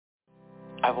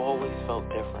I've always felt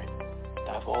different.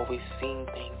 I've always seen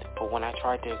things, but when I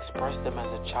tried to express them as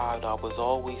a child, I was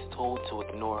always told to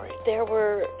ignore it. There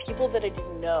were people that I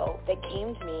didn't know that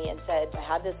came to me and said, I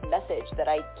have this message that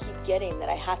I keep getting that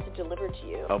I have to deliver to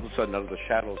you. All of a sudden, out of the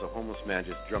shadows, a homeless man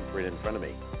just jumped right in front of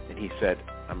me, and he said,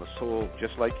 I'm a soul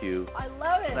just like you. I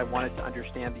love it. I wanted to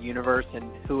understand the universe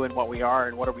and who and what we are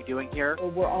and what are we doing here.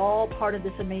 We're all part of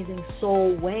this amazing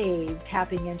soul wave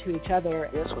tapping into each other.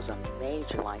 This was a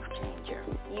major life changer.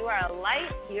 You are a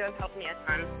light. You have helped me a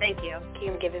ton. Thank you.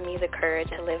 You've given me the courage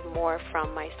to live more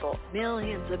from my soul.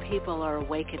 Millions of people are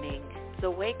awakening. So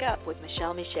Wake Up with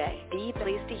Michelle Miche, the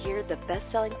place to hear the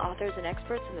best-selling authors and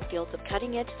experts in the fields of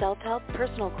cutting-edge self-help,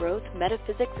 personal growth,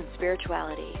 metaphysics, and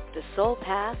spirituality. The soul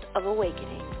path of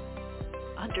awakening.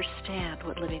 Understand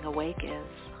what living awake is.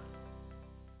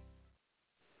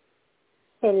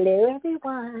 Hello,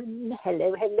 everyone.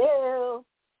 Hello, hello.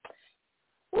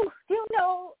 Ooh, do you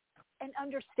know and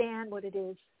understand what it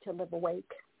is to live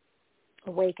awake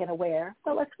and aware?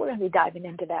 Well, we're going to be diving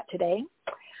into that today.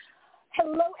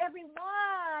 Hello,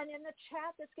 everyone in the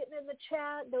chat that's getting in the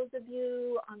chat. Those of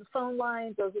you on the phone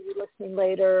lines, those of you listening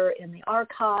later in the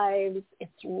archives,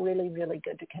 it's really, really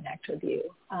good to connect with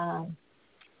you. I'm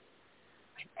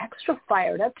extra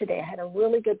fired up today. I had a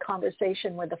really good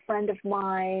conversation with a friend of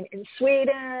mine in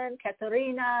Sweden,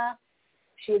 Katarina.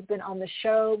 She has been on the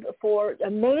show before.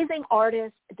 Amazing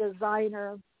artist,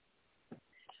 designer,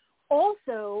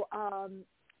 also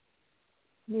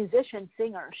musician,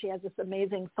 singer. She has this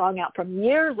amazing song out from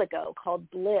years ago called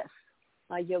Bliss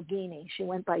by Yogini. She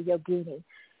went by Yogini.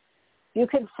 You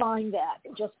can find that.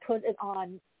 Just put it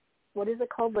on, what is it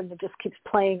called when it just keeps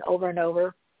playing over and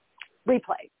over?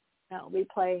 Replay,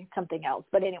 something else.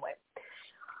 But anyway,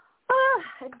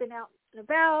 I've been out and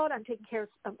about. I'm taking care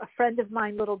of a friend of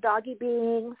mine, little doggy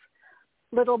beings,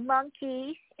 little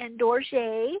monkey and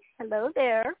Dorje. Hello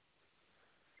there.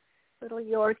 Little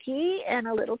Yorkie and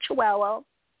a little Chihuahua.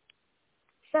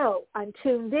 So I'm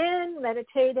tuned in,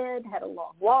 meditated, had a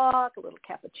long walk, a little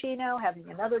cappuccino, having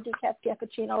another decaf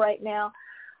cappuccino right now.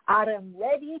 I am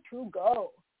ready to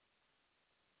go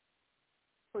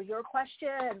for your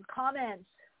questions, comments,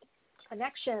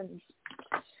 connections.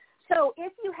 So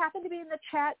if you happen to be in the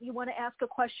chat, you want to ask a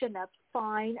question, that's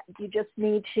fine. You just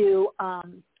need to,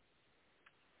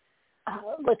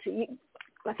 let's see,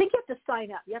 I think you have to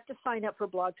sign up. You have to sign up for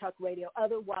Blog Talk Radio.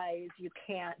 Otherwise, you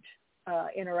can't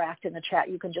interact in the chat.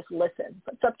 You can just listen.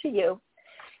 But it's up to you.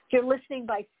 If you're listening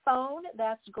by phone,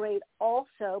 that's great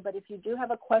also. But if you do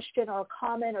have a question or a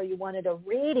comment or you wanted a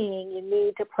reading, you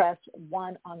need to press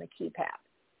 1 on the keypad.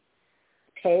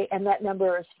 Okay, and that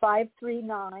number is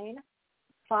 539-5122.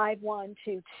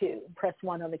 Press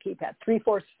 1 on the keypad.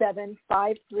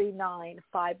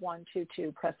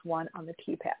 347-539-5122. Press 1 on the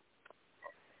keypad.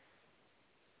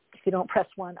 If you don't press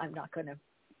 1, I'm not going to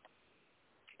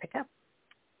pick up.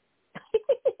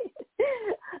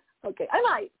 Okay, I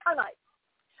might.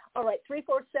 All right,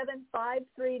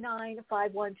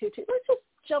 347-539-5122. Let's just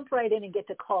jump right in and get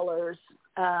to callers.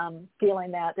 Feeling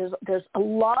that there's a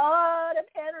lot of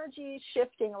energy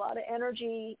shifting, a lot of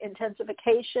energy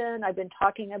intensification. I've been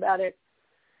talking about it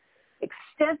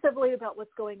extensively about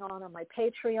what's going on my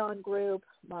Patreon group.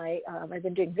 I've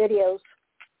been doing videos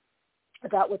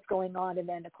about what's going on, and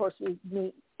then of course we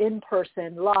meet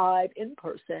live in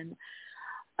person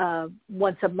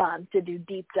once a month to do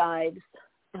deep dives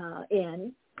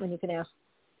and you can ask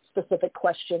specific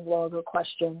questions, longer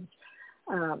questions.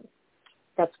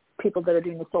 That's people that are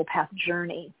doing the Soul Path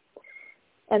journey.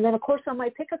 And then, of course, on my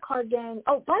Pick a Card gang,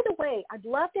 by the way, I'd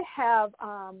love to have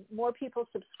more people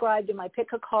subscribe to my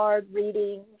Pick a Card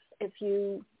readings. If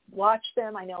you watch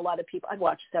them, I know a lot of people, I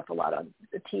watch stuff a lot on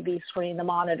the TV screen, the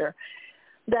monitor,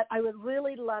 that I would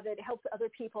really love it. It helps other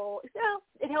people, it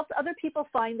helps other people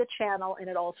find the channel, and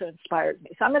it also inspires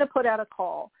me. So I'm going to put out a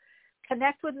call.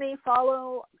 Connect with me,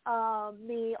 follow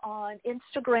me on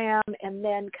Instagram, and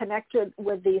then connect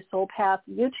with the Soul Path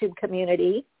YouTube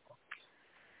community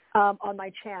on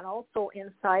my channel, Soul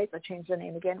Insights. I changed the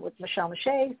name again with Michelle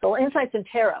Miche, Soul Insights and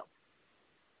Tarot.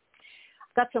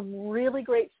 I've got some really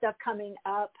great stuff coming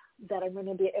up that I'm going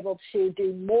to be able to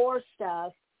do more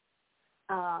stuff,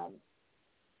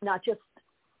 not just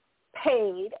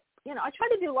paid. I try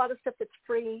to do a lot of stuff that's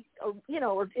free or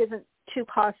isn't too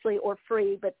costly or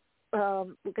free, but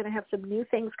we're going to have some new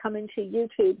things coming to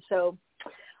YouTube, so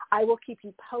I will keep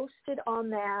you posted on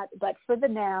that. But for the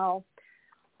now,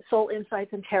 Soul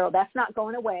Insights and Tarot, that's not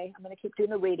going away. I'm going to keep doing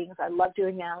the readings. I love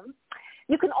doing them.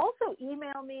 You can also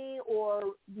email me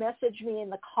or message me in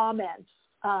the comments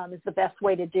is the best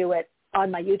way to do it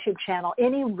on my YouTube channel.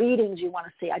 Any readings you want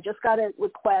to see. I just got a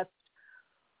request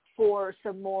for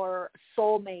some more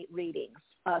soulmate readings,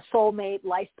 soulmate,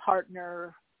 life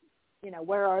partner,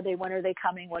 where are they, when are they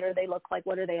coming, what do they look like,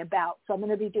 what are they about. So I'm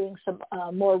going to be doing some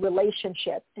more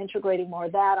relationship, integrating more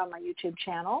of that on my YouTube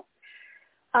channel.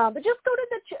 But just go to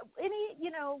any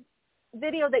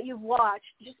video that you've watched,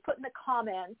 just put in the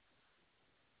comments.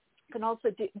 You can also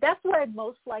do, that's where I'm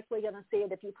most likely going to see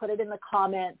it, if you put it in the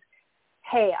comments,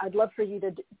 hey, I'd love for you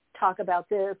to talk about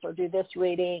this or do this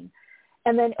reading.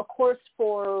 And then, of course,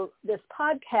 for this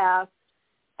podcast,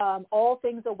 All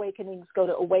Things Awakenings, go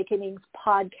to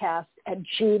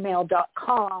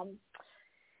awakeningspodcast@gmail.com.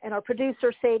 And our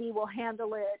producer, Sadie, will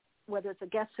handle it, whether it's a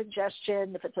guest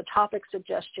suggestion, if it's a topic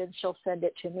suggestion, she'll send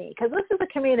it to me. Because this is a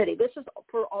community. This is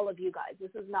for all of you guys.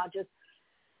 This is not just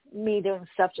me doing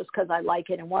stuff just because I like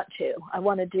it and want to. I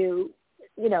want to do,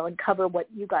 and cover what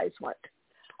you guys want.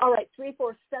 All right,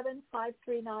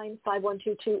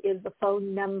 347-539-5122 is the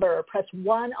phone number. Press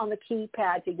 1 on the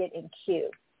keypad to get in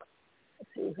queue.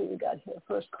 Let's see who we got here.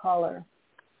 First caller.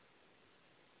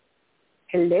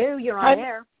 Hello, you're on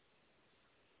air.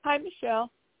 Hi,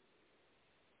 Michelle.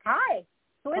 Hi.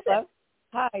 Who is Hello? it?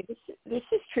 Hi, this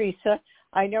is Teresa.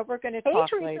 I know we're going to talk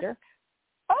Teresa. later.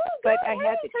 Oh, good. But I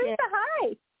had the Teresa, chance.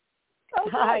 hi. Oh,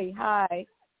 Hi.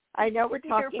 I know we're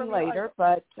talking later,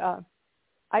 but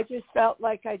I just felt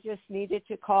like I just needed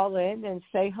to call in and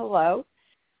say hello.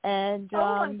 And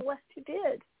I'm blessed you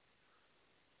did.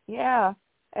 Yeah,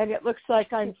 and it looks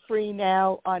like I'm free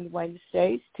now on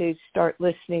Wednesdays to start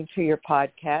listening to your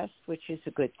podcast, which is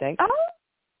a good thing. Oh,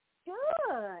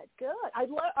 good. I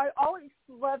always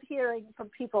love hearing from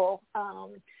people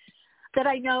that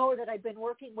I know, that I've been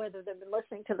working with, or that have been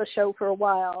listening to the show for a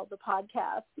while, the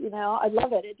podcast. I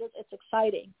love it. It's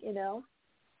exciting,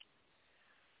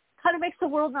 Kind of makes the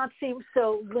world not seem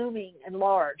so looming and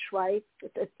large, right?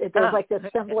 There's like this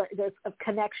semblance, there's a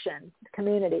connection,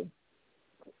 community.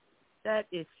 That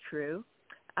is true.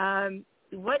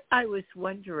 What I was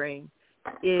wondering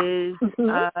is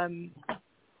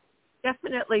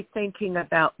definitely thinking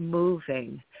about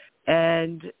moving.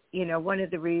 And, one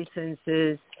of the reasons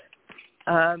is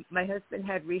my husband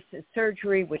had recent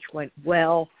surgery, which went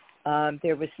well.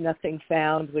 There was nothing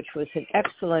found, which was an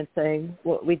excellent thing.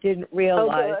 What we didn't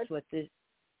realize was that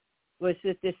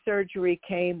this surgery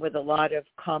came with a lot of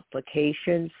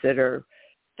complications that are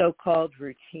so-called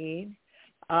routine.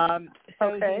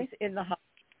 He's in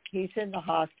the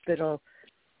hospital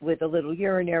with a little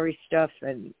urinary stuff,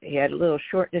 and he had a little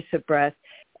shortness of breath.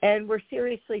 And we're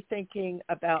seriously thinking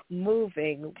about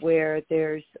moving where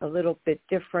there's a little bit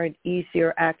different,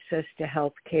 easier access to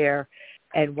health care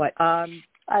and what.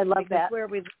 I love that. Where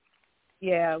we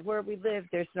live,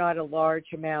 there's not a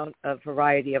large amount of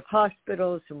variety of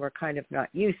hospitals, and we're kind of not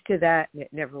used to that, and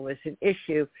it never was an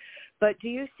issue. But do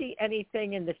you see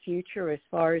anything in the future as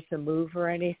far as the move or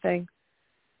anything?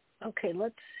 Okay,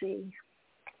 let's see.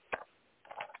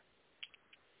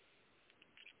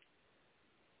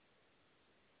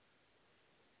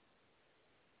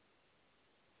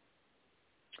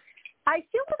 I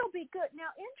feel it'll be good. Now,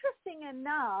 interesting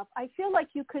enough, I feel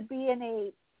like you could be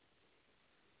in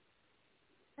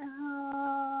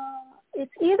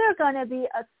it's either going to be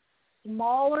a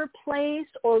smaller place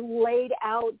or laid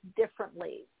out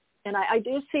differently. And I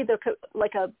do see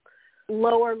like a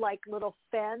lower, little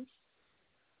fence,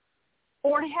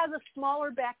 or it has a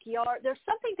smaller backyard. There's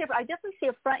something different. I definitely see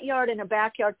a front yard and a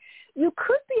backyard. You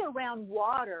could be around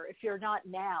water if you're not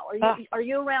now. Are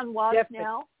you around water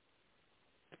now?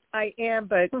 I am,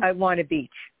 but I want a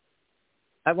beach.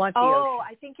 I want the ocean.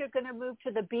 I think you're going to move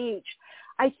to the beach.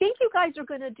 I think you guys are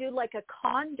going to do like a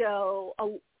condo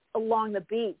along the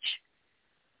beach.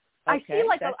 Okay, I see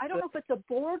I don't know if it's a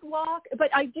boardwalk, but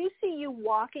I do see you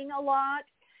walking a lot.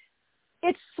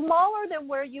 It's smaller than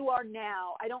where you are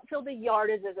now. I don't feel the yard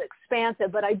is as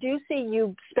expansive, but I do see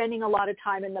you spending a lot of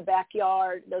time in the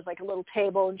backyard. There's like a little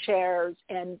table and chairs,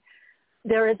 and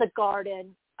there is a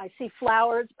garden. I see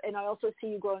flowers, and I also see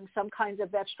you growing some kinds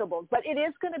of vegetables. But it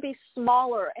is going to be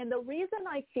smaller. And the reason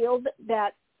I feel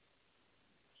that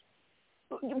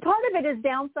part of it is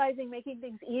downsizing, making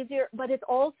things easier, but it's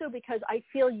also because I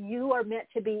feel you are meant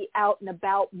to be out and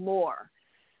about more.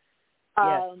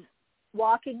 Yes.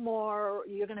 Walking more,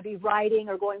 you're going to be writing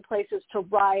or going places to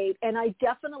write. And I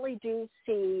definitely do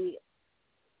see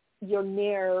you're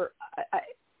near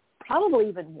probably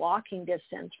even walking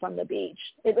distance from the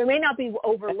beach. It may not be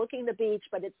overlooking the beach,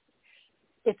 but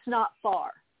it's not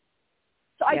far.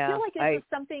 So I feel like it's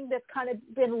something that's kind of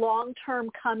been long-term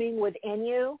coming within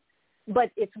you,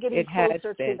 but it's getting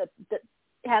closer to the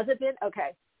has it been?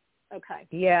 Okay.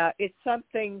 Yeah, it's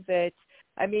something that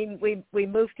I mean, we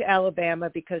moved to Alabama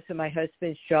because of my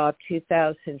husband's job,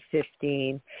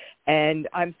 2015, and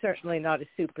I'm certainly not a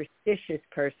superstitious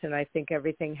person. I think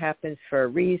everything happens for a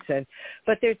reason,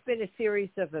 but there's been a series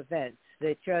of events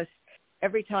that just,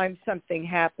 every time something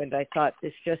happened, I thought,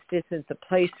 this just isn't the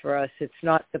place for us. It's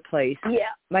not the place.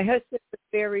 Yeah. My husband was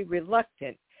very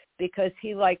reluctant because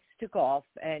he likes to golf,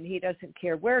 and he doesn't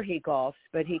care where he golfs,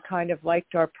 but he kind of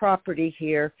liked our property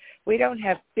here. We don't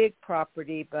have big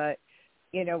property, but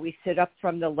you know, we sit up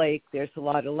from the lake. There's a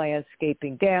lot of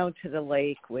landscaping down to the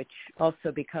lake, which also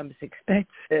becomes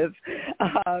expensive.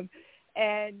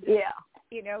 And,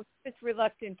 you know, just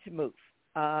reluctant to move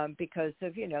because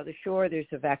of, you know, the shore. There's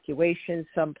evacuation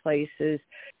some places.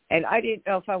 And I didn't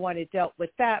know if I wanted to deal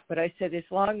with that, but I said as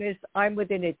long as I'm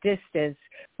within a distance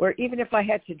where even if I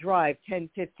had to drive 10,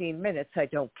 15 minutes, I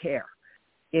don't care.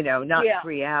 You know, not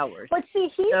 3 hours. But see,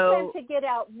 he's meant to get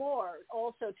out more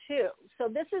also, too. So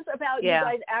this is about you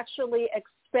guys actually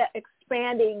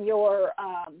expanding your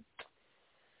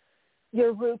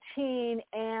routine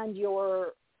and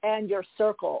your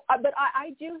circle. But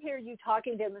I do hear you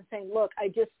talking to him and saying, look,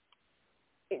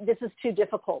 this is too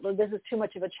difficult, or this is too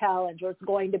much of a challenge, or it's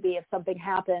going to be if something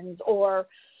happens, or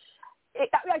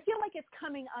I feel like it's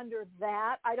coming under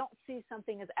that. I don't see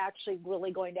something as actually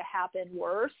really going to happen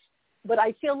worse. But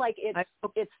I feel like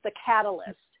it's the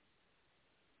catalyst.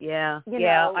 Yeah, you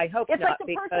know, I hope it's not. Like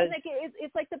the person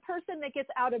it's like the person that gets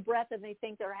out of breath and they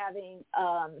think they're having.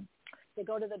 They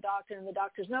go to the doctor and the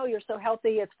doctor's, no, you're so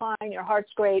healthy, it's fine, your heart's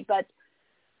great, but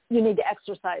you need to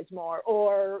exercise more,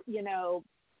 or you know,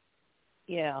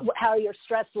 how your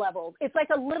stress levels. It's like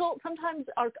a little. Sometimes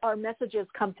our messages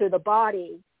come through the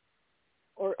body,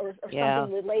 or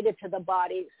something related to the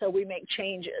body, so we make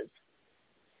changes.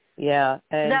 Yeah,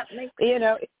 and you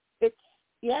know,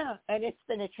 and it's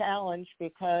been a challenge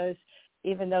because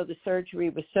even though the surgery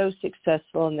was so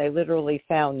successful and they literally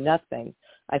found nothing,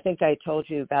 I think I told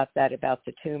you about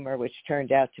the tumor, which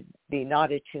turned out to be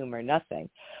not a tumor, nothing.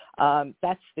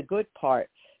 That's the good part.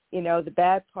 You know, the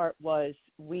bad part was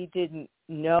we didn't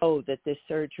know that this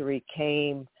surgery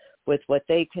came with what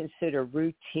they consider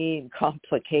routine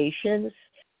complications,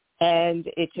 and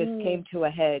it just came to a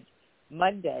head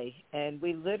Monday, and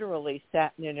we literally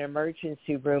sat in an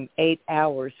emergency room 8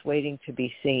 hours waiting to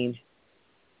be seen.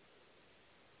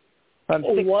 From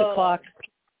 6 o'clock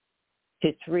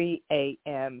to 3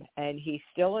 a.m., and he's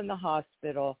still in the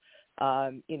hospital.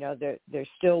 You know, they're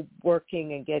still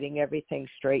working and getting everything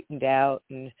straightened out,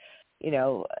 and, you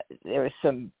know, there were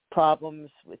some problems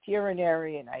with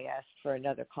urinary, and I asked for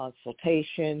another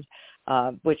consultation,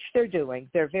 which they're doing.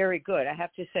 They're very good. I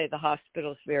have to say the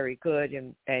hospital's very good,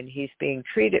 and he's being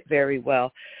treated very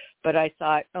well. But I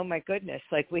thought, oh, my goodness,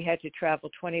 like we had to travel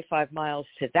 25 miles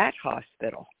to that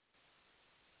hospital.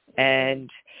 And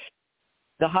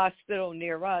the hospital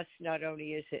near us, not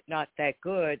only is it not that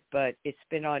good, but it's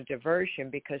been on diversion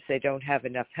because they don't have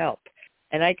enough help.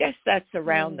 And I guess that's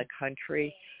around the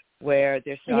country where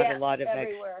there's not a lot of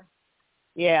everywhere.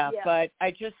 But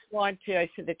I just want to, I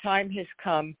said the time has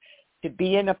come to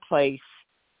be in a place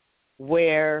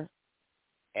where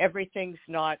everything's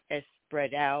not as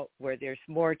spread out, where there's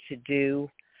more to do,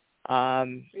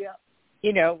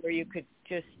 you know, where you could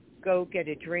just go get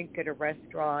a drink at a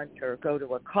restaurant or go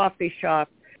to a coffee shop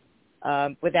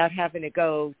without having to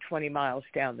go 20 miles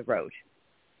down the road.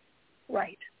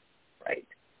 Right.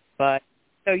 But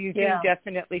so you do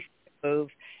definitely move,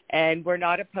 and we're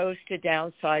not opposed to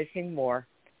downsizing more.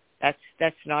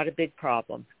 That's not a big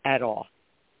problem at all.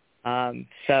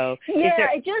 So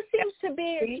it just seems to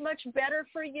be it's much better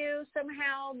for you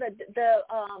somehow.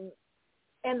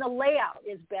 And the layout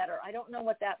is better. I don't know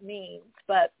what that means,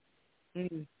 but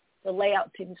the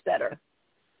layout seems better.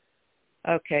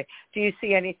 Okay. Do you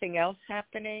see anything else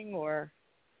happening, or?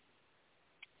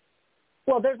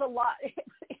 Well, there's a lot.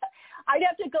 I'd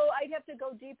have to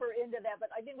go deeper into that, but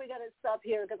I think we got to stop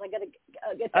here because I got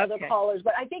to get to other callers.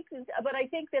 But I think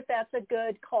that that's a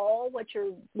good call. What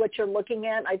you're looking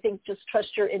at, I think just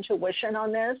trust your intuition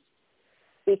on this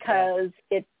because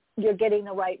you're getting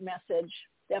the right message.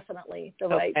 Definitely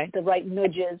the right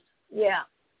nudges. Yeah.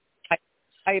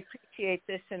 I appreciate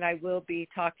this, and I will be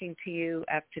talking to you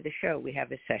after the show. We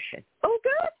have a session. Oh,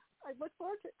 good. I look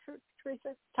forward to it,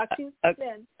 Teresa. Talk to you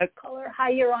then. Caller, hi,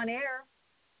 you're on air.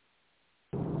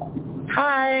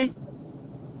 Hi.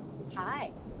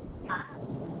 Hi.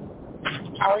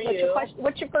 How are you?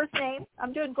 What's your first name?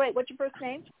 I'm doing great. What's your first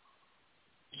name?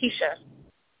 Keisha.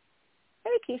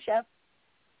 Hey, Keisha.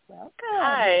 Welcome.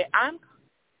 Hi. I'm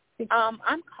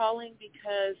calling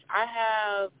because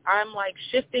I'm like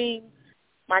shifting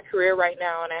my career right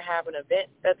now, and I have an event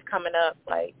that's coming up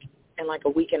like in like a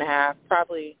week and a half,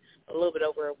 probably a little bit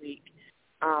over a week.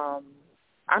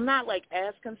 I'm not like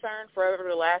as concerned. For over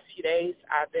the last few days,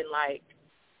 I've been like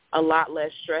a lot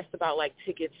less stressed about like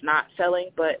tickets not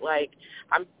selling, but like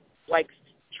I'm like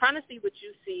trying to see what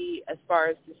you see as far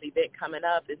as this event coming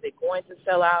up. Is it going to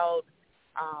sell out,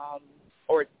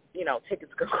 or you know,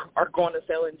 tickets are going to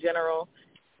sell in general?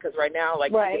 Because right now,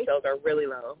 like ticket sales are really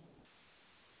low.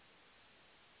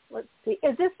 Let's see.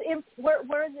 Is this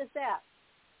where is this at?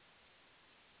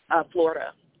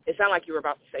 Florida. It sounded like you were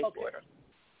about to say Florida.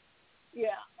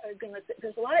 Yeah, I was going to say,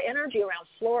 there's a lot of energy around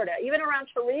Florida, even around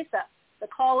Teresa, the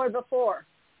caller before.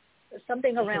 There's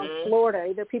something around Florida,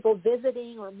 either people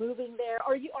visiting or moving there.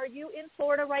 Are you in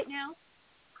Florida right now?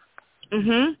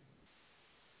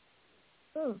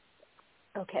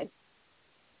 Okay.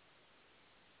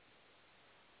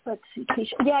 Let's see,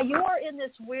 Keisha. Yeah, you are in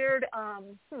this weird,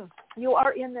 you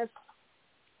are in this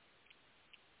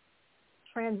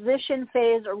transition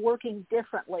phase or working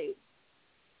differently.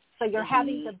 So you're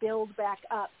having to build back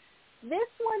up. This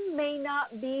one may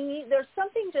not be, there's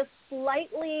something just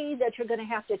slightly that you're going to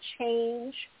have to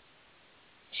change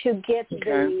to get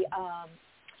the,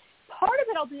 part of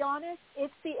it, I'll be honest,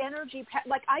 it's the energy,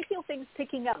 like I feel things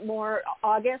picking up more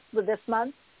August with this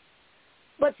month.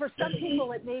 But for some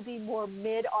people, it may be more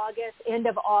mid-August, end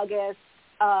of August.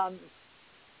 And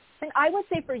I would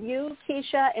say for you,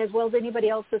 Keisha, as well as anybody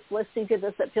else that's listening to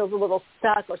this that feels a little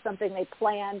stuck or something they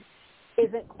planned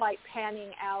isn't quite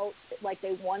panning out like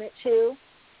they want it to,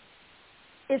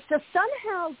 is to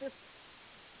somehow just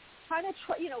kind of,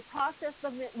 process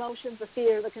the emotions, the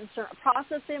fear, the concern,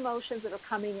 process the emotions that are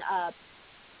coming up,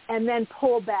 and then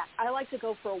pull back. I like to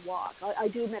go for a walk. I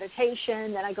do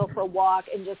meditation, then I go for a walk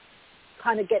and just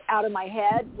kind of get out of my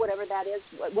head, whatever that is,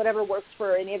 whatever works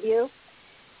for any of you.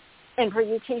 And for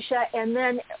you, Keisha, and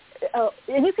then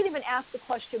and you can even ask the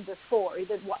question before,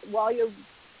 even while you're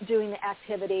doing the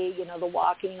activity, the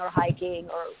walking or hiking,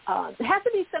 or it has to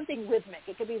be something rhythmic.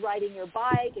 It could be riding your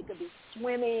bike. It could be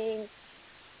swimming.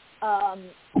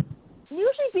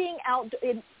 Usually being out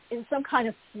in some kind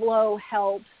of flow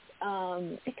helps.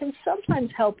 It can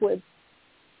sometimes help with,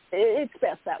 it's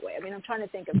best that way. I mean, I'm trying to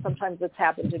think of sometimes it's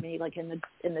happened to me like in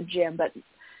the gym, but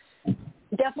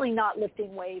definitely not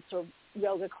lifting weights or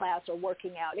yoga class or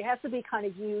working out. It has to be kind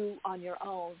of you on your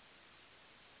own.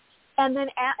 And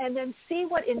then see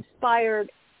what inspires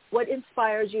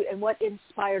you and what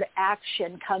inspired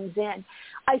action comes in.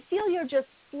 I feel you're just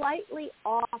slightly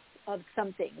off of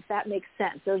something, if that makes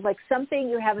sense. There's like something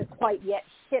you haven't quite yet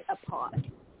hit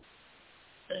upon,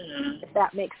 if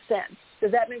that makes sense.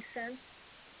 Does that make sense?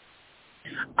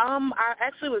 I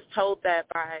actually was told that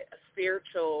by a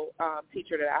spiritual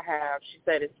teacher that I have. She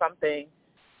said it's something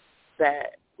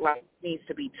that like needs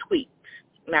to be tweaked.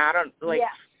 Now I don't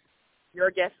your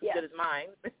guess is good as mine.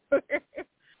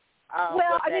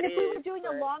 Well, I mean, if we were doing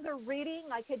a longer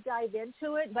reading, I could dive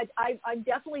into it, but I'm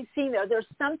definitely seeing there's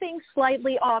something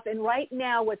slightly off, and right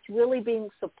now what's really being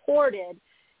supported,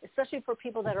 especially for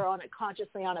people that are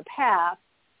consciously on a path,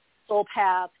 soul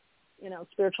path,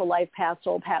 spiritual life path,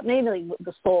 soul path, mainly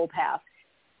the soul path,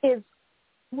 is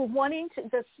we're wanting to,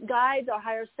 this guide, our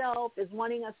higher self, is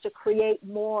wanting us to create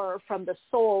more from the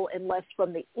soul and less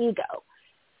from the ego.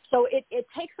 So it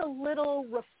takes a little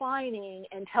refining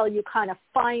until you kind of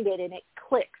find it and it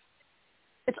clicks.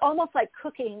 It's almost like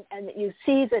cooking and you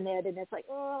season it and it's like,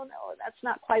 oh, no, that's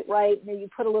not quite right. And then you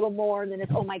put a little more and then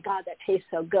it's, oh, my God, that tastes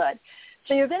so good.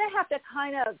 So you're going to have to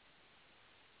kind of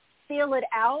feel it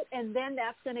out, and then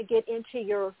that's going to get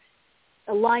into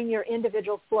align your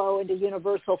individual flow into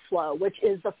universal flow, which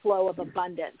is the flow of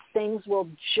abundance. Things will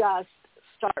just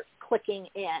start clicking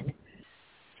in.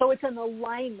 So it's an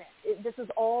alignment. This is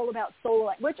all about soul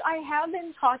alignment, which I have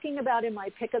been talking about in my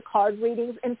pick a card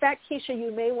readings. In fact, Keisha,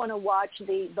 you may want to watch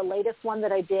the latest one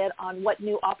that I did on what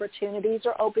new opportunities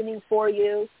are opening for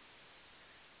you.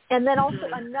 And then also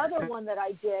another one that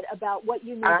I did about what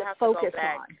you need to focus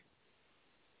on.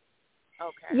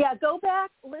 Okay. Yeah, go back.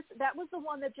 Listen, that was the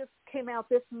one that just came out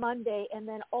this Monday. And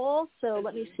then also,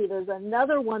 let me see, there's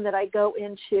another one that I go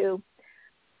into.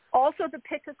 Also, to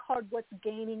pick a card, what's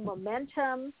gaining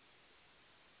momentum.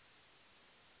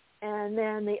 And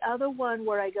then the other one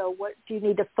where I go, what do you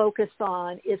need to focus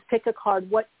on, is pick a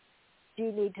card, what do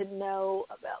you need to know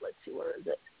about, let's see, where is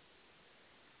it?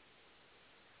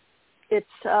 It's,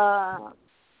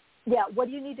 what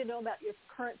do you need to know about your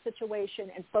current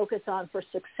situation and focus on for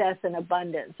success and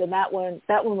abundance? And that one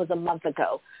was a month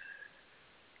ago.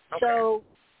 Okay. So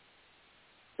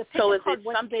is it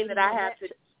something that I have to...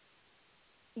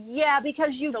 Yeah, because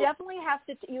you definitely have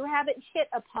to. You haven't hit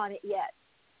upon it yet.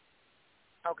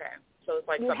 Okay, so it's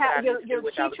like something I need to do,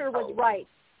 which I was told. Your teacher was right.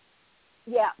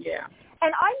 Yeah. Yeah.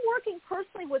 And I'm working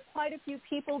personally with quite a few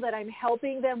people that I'm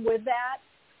helping them with that.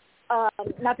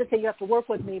 Not to say you have to work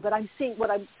with me, but I'm seeing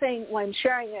what I'm saying when I'm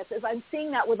sharing this is I'm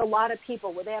seeing that with a lot of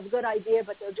people where they have a good idea,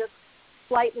 but they're just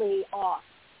slightly off.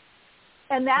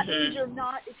 And that means you're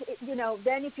not,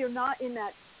 then if you're not in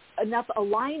that enough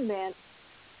alignment,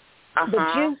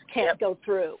 the juice can't go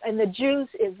through. And the juice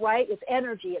is, right, it's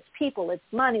energy, it's people, it's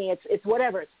money, it's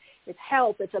whatever, it's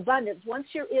health, it's abundance. Once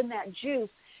you're in that juice,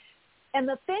 and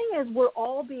the thing is we're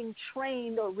all being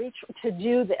trained to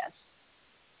do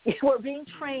this. We're being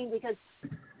trained because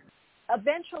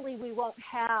eventually we won't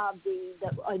have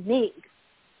a need.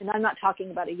 And I'm not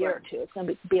talking about a year or two. It's going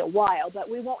to be a while. But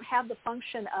we won't have the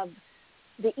function of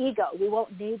the ego. We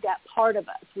won't need that part of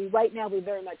us. Right now we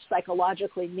very much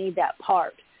psychologically need that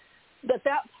part. But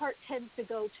that part tends to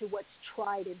go to what's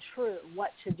tried and true,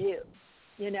 what to do,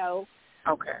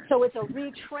 Okay. So it's a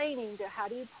retraining to how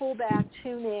do you pull back,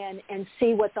 tune in, and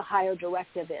see what the higher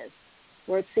directive is,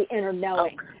 where it's the inner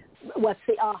knowing. Okay. What's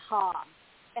the aha?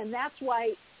 And that's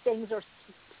why things are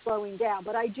slowing down.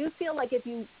 But I do feel like if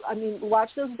you, watch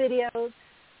those videos,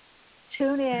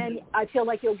 tune in, I feel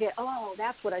like you'll get,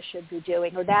 that's what I should be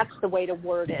doing, or that's the way to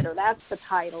word it, or that's the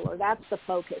title, or that's the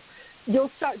focus.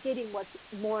 You'll start getting what's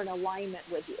more in alignment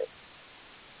with you.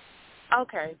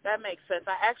 Okay, that makes sense.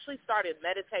 I actually started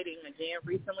meditating again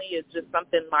recently. It's just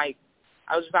something like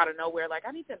I was just out of nowhere, like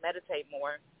I need to meditate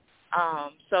more.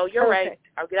 So you're right.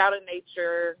 I'll get out in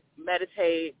nature,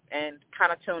 meditate, and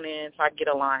kind of tune in so I can get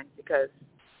aligned because.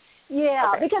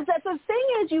 Yeah, because that's the thing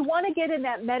is you want to get in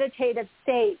that meditative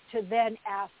state to then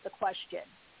ask the question.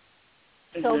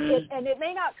 So it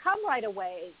may not come right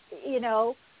away,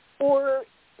 or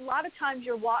a lot of times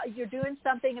you're doing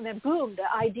something and then boom, the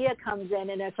idea comes in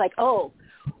and it's like, or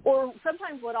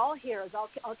sometimes what I'll hear is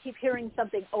I'll keep hearing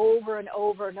something over and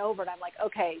over and over and I'm like,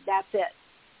 okay, that's it.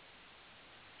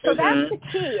 So that's the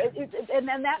key. And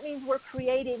then that means we're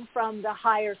creating from the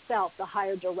higher self, the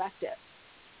higher directive.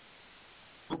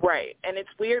 Right. And it's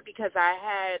weird because I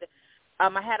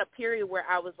had a period where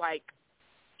I was like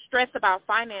stressed about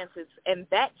finances and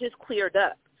that just cleared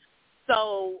up.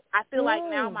 So I feel like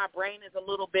now my brain is a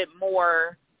little bit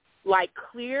more like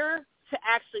clear to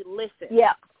actually listen.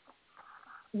 Yeah.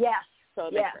 Yes. So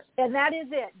yes. And that is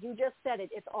it. You just said it.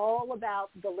 It's all about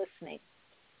the listening.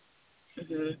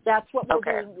 That's what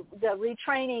we're doing. The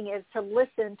retraining is to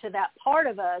listen to that part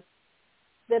of us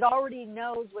that already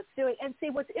knows what's doing. And see,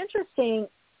 what's interesting,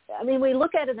 we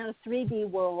look at it in a 3D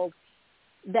world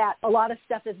that a lot of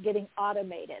stuff is getting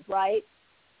automated, right?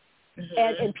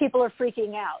 And people are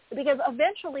freaking out because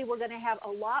eventually we're going to have a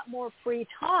lot more free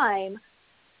time,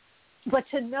 but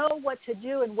to know what to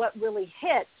do and what really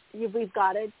hits, we've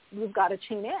got to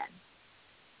tune in.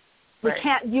 We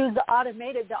can't use the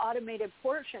automated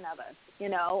portion of us,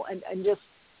 and just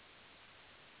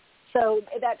so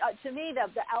that to me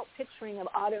the outpicturing of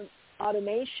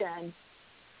automation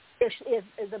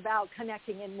is about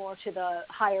connecting in more to the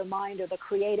higher mind or the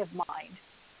creative mind.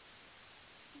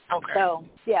 Okay. So,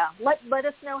 yeah, let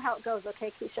us know how it goes,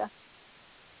 okay, Keisha?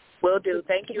 Will do.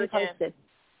 Thank you again. Posted.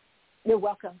 You're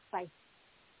welcome. Bye.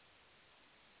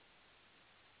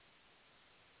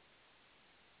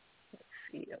 Let's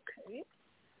see, okay.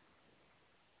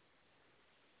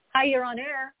 Hi, you're on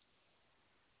air.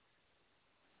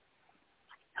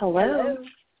 Hello.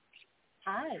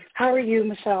 Hi. How are you,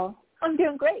 Michelle? I'm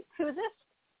doing great. Who is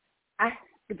this?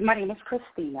 My name is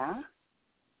Christina.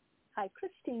 Hi,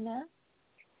 Christina.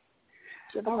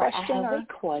 Do you have All a right, question I have a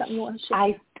question. You want to share?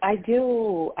 I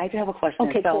do have a question.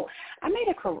 Okay, so cool.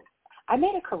 I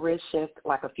made a career shift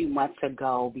like a few months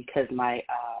ago because I'm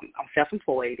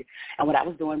self-employed, and what I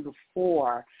was doing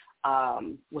before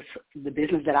was the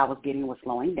business that I was getting was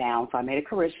slowing down. So I made a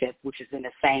career shift, which is in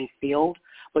the same field,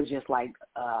 but just like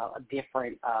a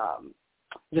different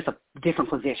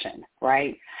position,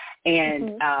 right?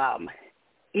 And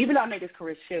even though I made this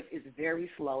career shift, it's very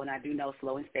slow, and I do know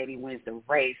slow and steady wins the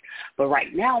race. But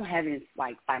right now I'm having,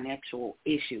 like, financial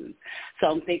issues. So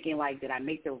I'm thinking, like, did I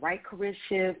make the right career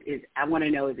shift? I want to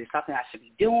know, is it something I should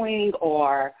be doing?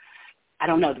 Or, I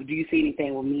don't know, do you see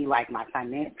anything with me, like my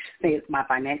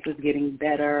financials getting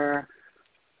better?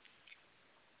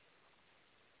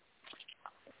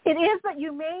 It is, but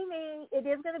it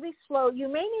is going to be slow. You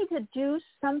may need to do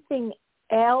something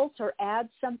else or add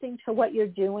something to what you're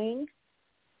doing.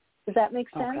 Does that make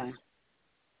sense?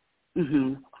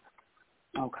 Okay.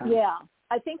 Okay. Yeah.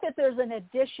 I think that there's an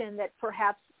addition that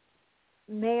perhaps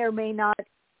may or may not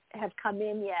have come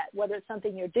in yet, whether it's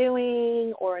something you're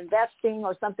doing or investing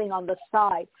or something on the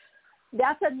side.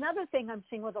 That's another thing I'm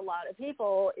seeing with a lot of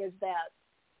people is that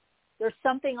there's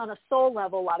something on a soul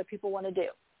level a lot of people want to do.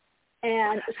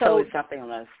 And so it's something on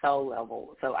a soul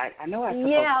level. So I know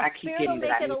I keep getting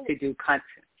that I need to do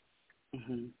content.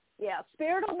 Mm-hmm. Yeah,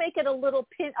 Spirit will make it a little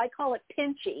I call it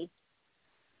pinchy,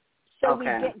 so we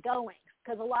get going.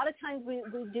 Because a lot of times we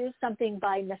do something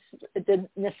by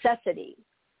necessity.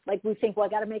 Like we think, well, I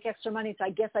got to make extra money, so I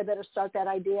guess I better start that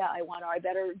idea I want, or I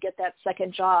better get that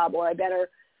second job, or I better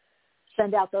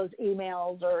send out those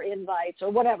emails or invites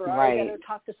or whatever. Or I better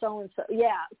talk to so-and-so.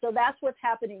 Yeah, so that's what's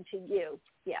happening to you.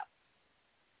 Yeah.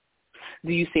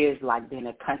 Do you see it as like being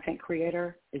a content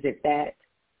creator? Is it that?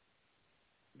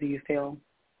 Do you feel?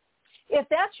 If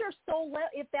that's your soul,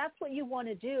 if that's what you want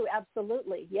to do,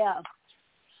 absolutely, yeah.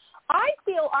 I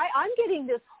feel I'm getting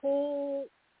this whole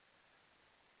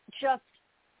just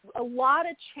a lot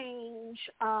of change.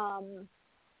 I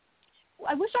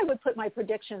wish I would put my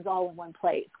predictions all in one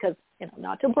place because,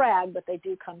 not to brag, but they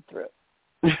do come through.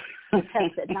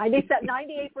 Tested.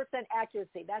 98%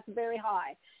 accuracy. That's very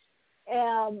high.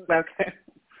 Okay.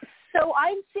 So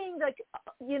I'm seeing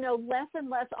less and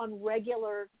less on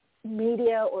regular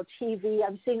media or TV.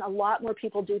 I'm seeing a lot more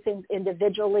people do things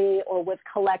individually or with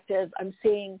collectives. I'm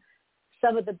seeing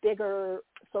some of the bigger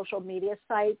social media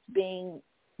sites being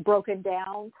broken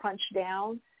down, crunched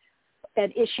down,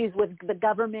 and issues with the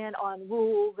government on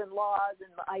rules and laws and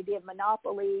the idea of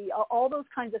monopoly. All those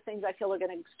kinds of things I feel are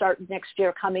going to start next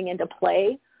year coming into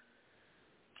play.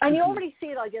 And you already see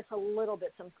it, I guess, a little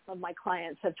bit. Some of my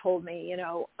clients have told me,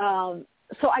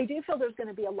 So I do feel there's going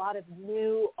to be a lot of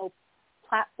new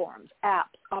platforms,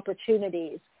 apps,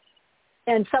 opportunities.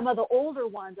 And some of the older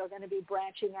ones are going to be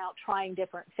branching out, trying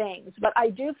different things. But I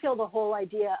do feel the whole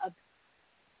idea of,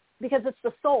 because it's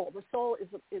the soul. The soul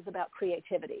is about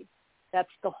creativity. That's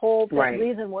the whole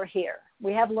reason we're here.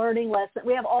 We have learning lessons.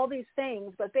 We have all these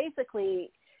things, but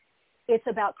basically it's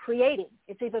about creating.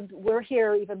 We're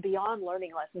here even beyond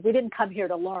learning lessons. We didn't come here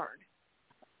to learn.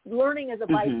 Learning is a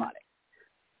byproduct.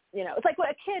 It's like when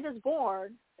a kid is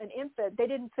born, an infant, they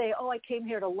didn't say, I came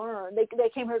here to learn. They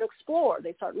came here to explore.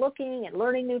 They start looking and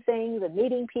learning new things and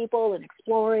meeting people and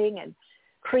exploring and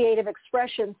creative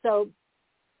expression. So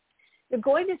you're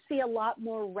going to see a lot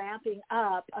more ramping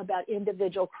up about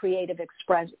individual creative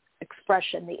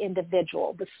expression, the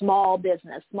individual, the small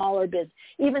business, smaller business,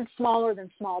 even smaller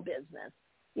than small business,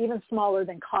 even smaller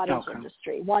than cottage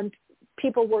industry.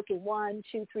 People working 1,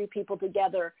 2, 3 people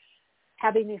together,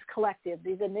 having these collectives,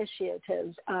 these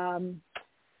initiatives,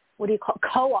 what do you call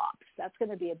co-ops? That's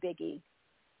going to be a biggie,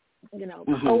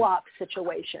 co-op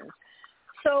situations.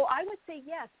 So I would say,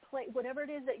 yes, play whatever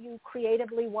it is that you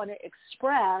creatively want to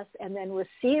express and then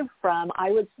receive from,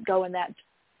 I would go in that,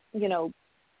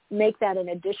 make that in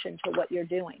addition to what you're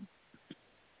doing.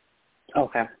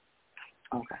 Okay.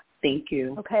 Thank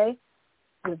you. Okay.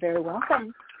 You're very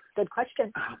welcome. Good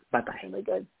question. Bye-bye. Really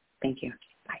good. Thank you.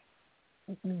 Bye.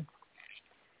 Mm-hmm.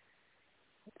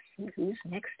 Let's see who's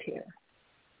next here.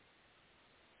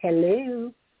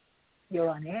 Hello. You're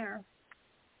on air.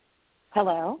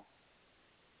 Hello.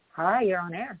 Hi, you're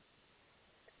on air.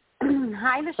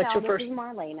 Hi, Michelle. This is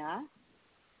Marlena.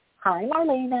 Hi,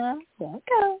 Marlena.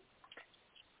 Welcome.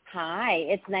 Hi.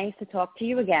 It's nice to talk to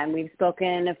you again. We've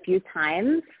spoken a few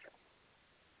times.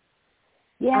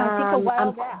 Yeah, I think a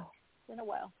while back. It's been a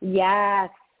while. Yes,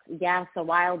 a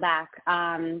while back.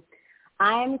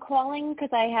 I'm calling because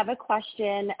I have a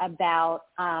question about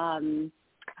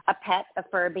a pet, a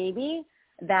fur baby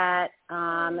that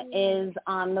is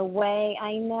on the way.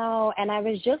 I know, and I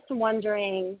was just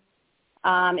wondering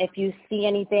if you see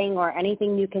anything or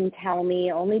anything you can tell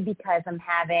me, only because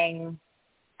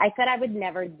I said I would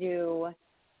never do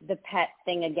the pet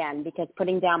thing again because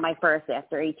putting down my first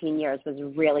after 18 years was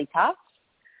really tough.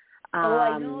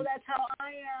 I know, that's how I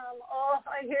am. Oh,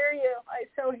 I hear you. I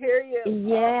so hear you.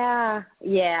 Yeah,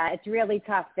 it's really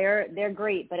tough. They're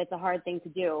great, but it's a hard thing to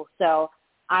do. So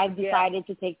I've decided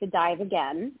to take the dive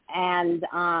again, and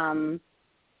I'm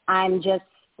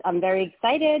very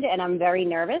excited and I'm very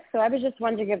nervous. So I was just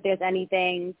wondering if there's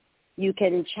anything you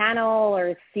can channel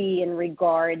or see in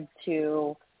regard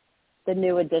to the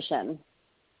new edition.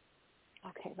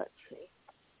 Okay, let's see.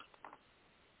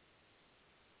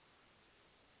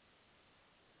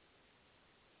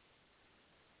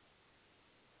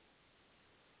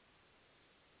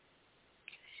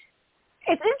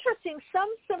 It's interesting, some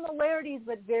similarities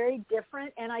but very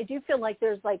different, and I do feel like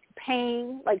there's like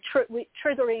pain, like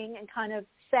triggering and kind of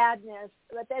sadness,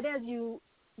 but then as you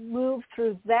move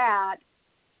through that,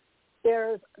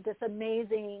 there's this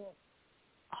amazing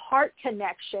heart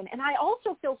connection. And I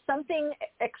also feel something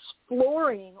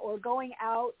exploring or going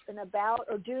out and about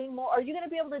or doing more. Are you going to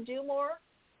be able to do more?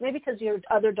 Maybe because your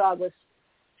other dog was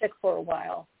sick for a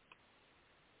while.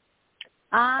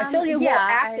 I feel you're more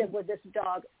active with this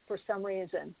dog for some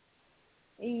reason.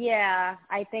 Yeah,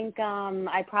 I think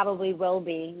I probably will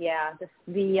be. Yeah,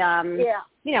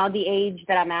 the age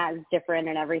that I'm at is different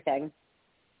and everything.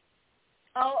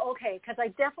 Oh, okay, because I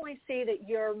definitely see that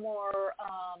you're more,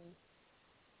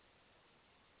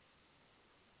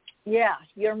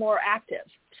 you're more active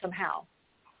somehow.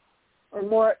 Or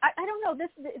more, I don't know, this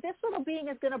little being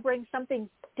is going to bring something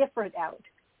different out.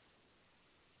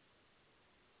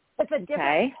 It's a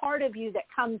different part of you that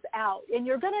comes out, and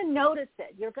you're going to notice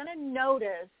it. You're going to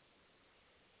notice,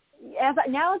 as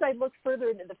I look further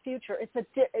into the future,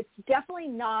 it's definitely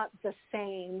not the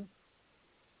same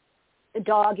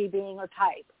doggy being or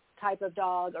type of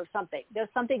dog or something. There's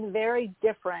something very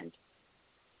different.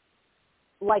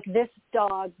 Like this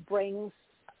dog brings,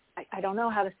 I don't know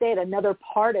how to say it, another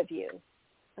part of you,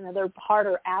 another part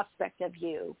or aspect of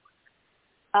you,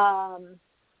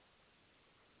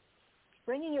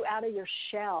 bringing you out of your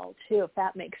shell too, if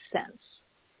that makes sense.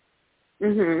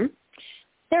 Mhm.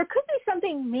 There could be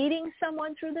something meeting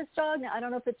someone through this dog. Now, I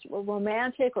don't know if it's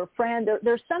romantic or friend.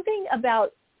 There's something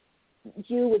about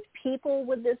you with people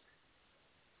with this.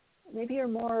 Maybe you're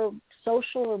more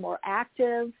social or more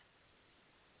active.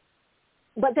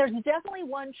 But there's definitely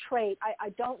one trait. I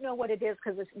don't know what it is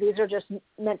because these are just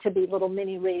meant to be little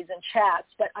mini reads and chats,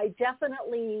 but I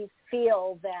definitely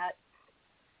feel that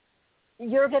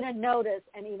you're going to notice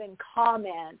and even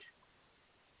comment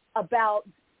about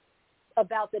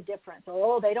the difference.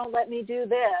 Or, they don't let me do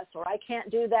this, or I can't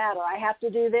do that, or I have to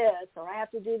do this, or I have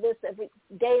to do this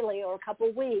daily or a couple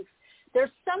of weeks.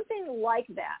 There's something like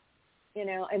that,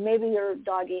 and maybe your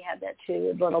doggy had that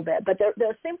too a little bit, but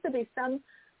there seems to be some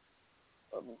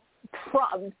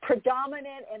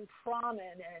predominant and prominent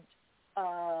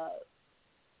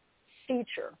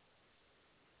feature.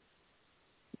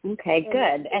 Okay,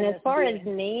 good. And as far as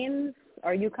names,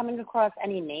 are you coming across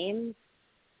any names?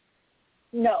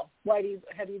 No. Why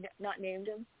have you not named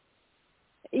him?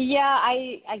 Yeah,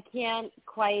 I can't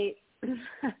quite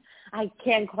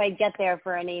get there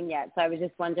for a name yet. So I was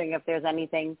just wondering if there's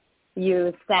anything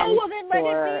you sent. Oh, well, then let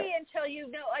it be until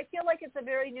you know. I feel like it's a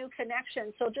very new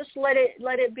connection, so just let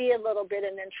it be a little bit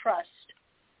and then trust.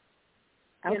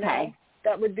 Okay.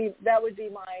 That would be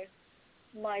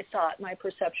my thought, my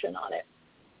perception on it.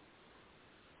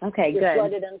 Okay, just good.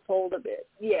 Let it unfold a bit.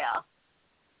 Yeah.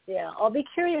 I'll be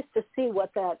curious to see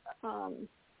what that,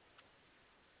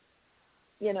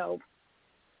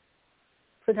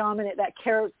 predominant, that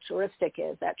characteristic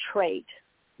is, that trait,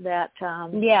 that.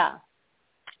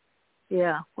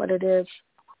 Yeah, what it is.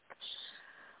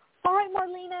 All right,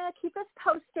 Marlena, keep us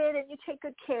posted, and you take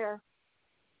good care.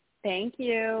 Thank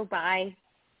you. Bye.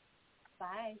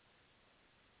 Bye.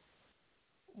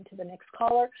 To the next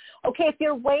caller. Okay, if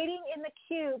you're waiting in the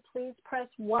queue, please press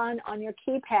 1 on your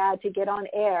keypad to get on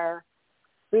air.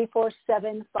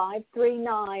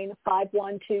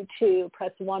 347-539-5122.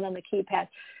 Press 1 on the keypad.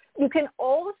 You can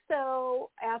also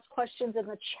ask questions in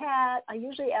the chat. I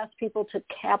usually ask people to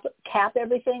cap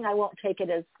everything. I won't take it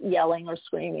as yelling or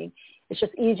screaming. It's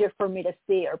just easier for me to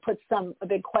see, or put a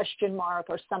big question mark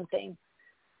or something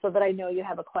so that I know you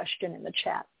have a question in the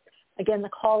chat. Again, the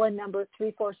call-in number,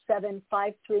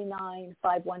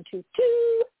 347-539-5122.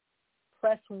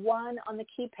 Press 1 on the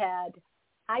keypad.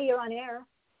 Hi, you're on air.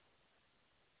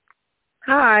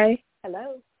 Hi.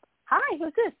 Hello. Hi,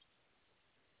 who's this?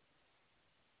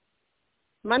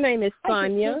 My name is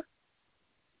Sonia.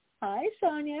 Hi,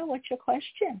 Sonia. What's your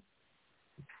question?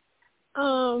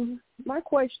 My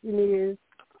question is,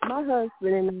 my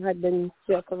husband and I have been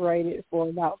separated for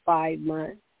about 5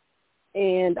 months,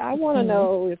 and I want to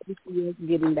know if we see us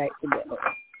getting back together.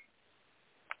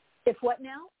 If what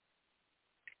now?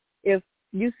 If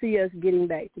you see us getting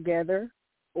back together,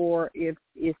 or if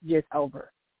it's just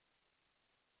over.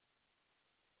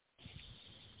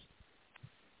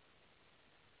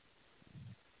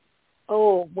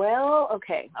 Oh, well,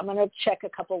 okay. I'm going to check a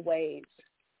couple ways.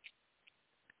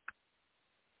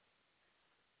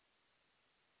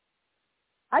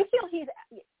 I feel he's,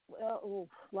 a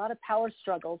lot of power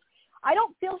struggles. I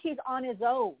don't feel he's on his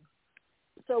own.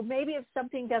 So maybe if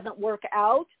something doesn't work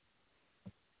out,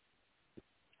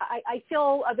 I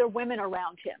feel other women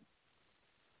around him.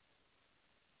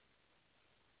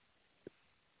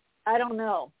 I don't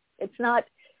know. It's not,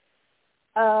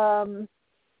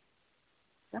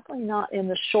 definitely not in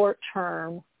the short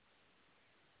term.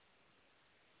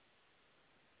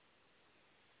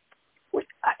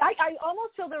 I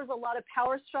almost feel there's a lot of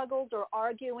power struggles or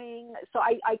arguing. So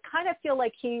I kind of feel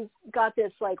like he's got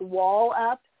this like wall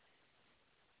up.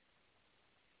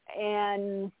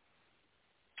 And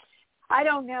I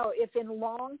don't know if in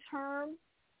long term,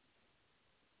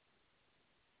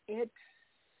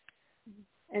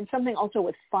 and something also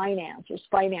with finance. There's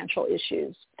financial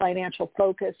issues, financial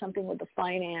focus, something with the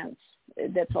finance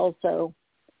that's also.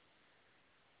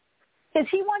 Is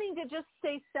he wanting to just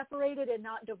stay separated and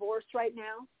not divorced right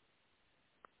now?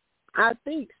 I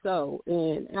think so,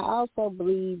 and I also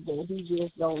believe that he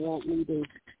just don't want me to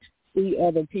see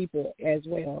other people as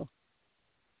well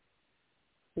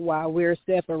while we're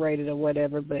separated or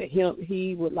whatever. But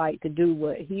he would like to do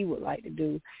what he would like to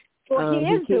do. Well, he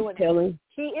is doing it.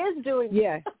 He is doing it.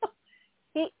 Yeah.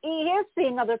 He is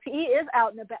seeing other people. He is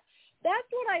out and about.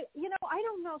 That's what I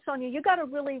don't know, Sonia. You got to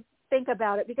really think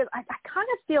about it, because I kind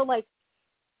of feel like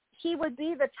he would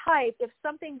be the type, if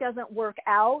something doesn't work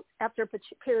out after a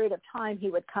period of time, he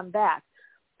would come back.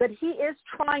 But he is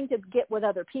trying to get with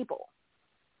other people,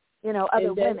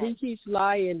 other women. He keeps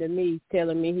lying to me,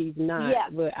 telling me he's not, yes.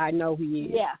 But I know he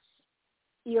is. Yes,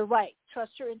 you're right.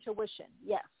 Trust your intuition.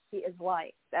 Yes, he is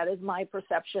lying. That is my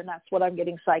perception. That's what I'm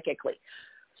getting psychically.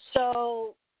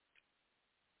 So,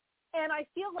 and I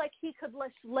feel like he could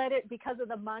let it, because of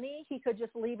the money, he could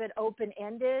just leave it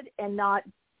open-ended and not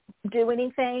do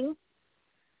anything.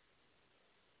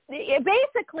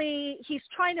 Basically, he's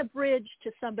trying to bridge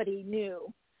to somebody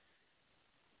new.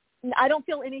 I don't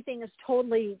feel anything is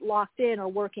totally locked in or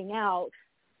working out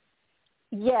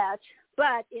yet,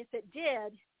 but if it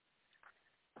did,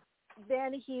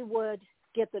 then he would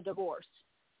get the divorce.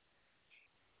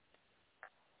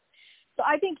 So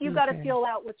I think you've got to feel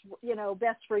out what's,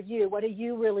 best for you. What are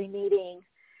you really needing?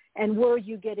 And were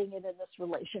you getting it in this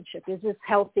relationship? Is this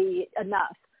healthy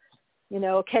enough?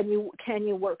 Can you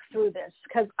work through this?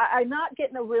 Because I'm not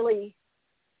getting a really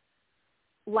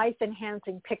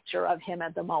life-enhancing picture of him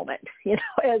at the moment, being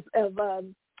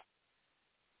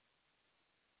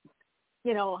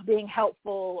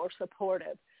helpful or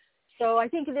supportive. So I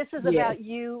think this is about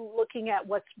you looking at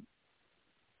what's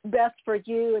best for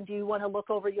you, and do you want to look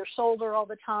over your shoulder all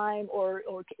the time, or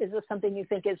is this something you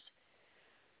think is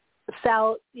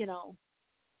salvageable?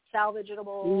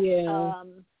 Yeah.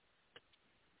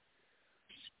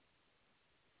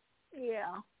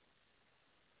 Yeah.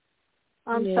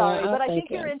 I'm sorry, but I think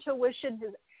your intuition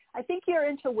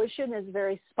is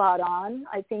very spot on.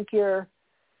 I think your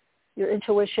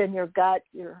intuition, your gut,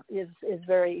 is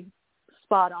very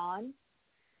spot on,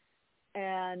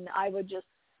 and I would just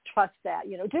trust that.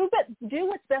 Do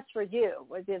what's best for you.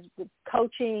 With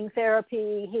coaching,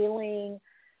 therapy, healing,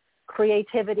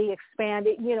 creativity,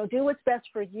 expanding. Do what's best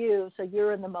for you, so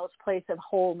you're in the most place of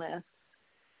wholeness.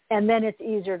 And then it's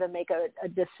easier to make a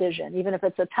decision, even if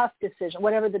it's a tough decision.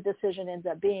 Whatever the decision ends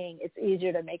up being, it's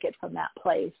easier to make it from that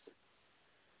place.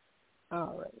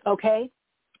 All right. Okay?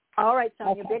 All right,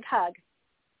 Sonia, okay. Big hug.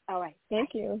 All right.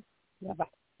 Thank you. Bye-bye.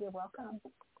 You're welcome.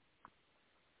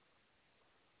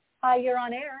 Hi, you're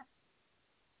on air.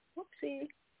 Whoopsie.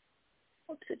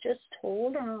 Whoops, just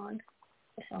hold on.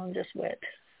 The phone just went.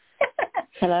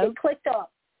 Hello? It clicked off.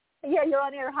 Yeah, you're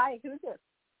on air. Hi, who's this?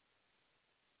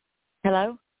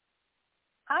 Hello?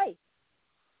 Hi.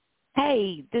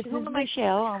 Hey, this is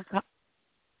Michelle.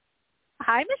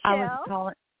 Hi, Michelle. I was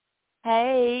calling.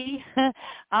 Hey,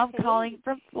 I'm calling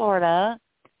from Florida,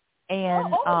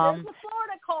 and there's the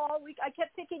Florida call. I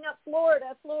kept picking up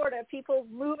Florida. People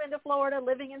move into Florida,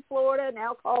 living in Florida,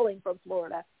 now calling from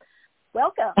Florida.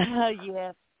 Welcome.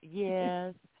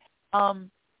 Yes.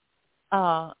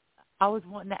 I was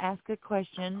wanting to ask a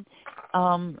question.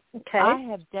 Okay. I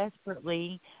have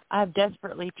desperately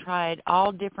tried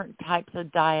all different types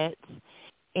of diets,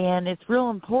 and it's real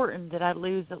important that I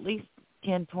lose at least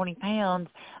 10, 20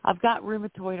 pounds. I've got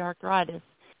rheumatoid arthritis,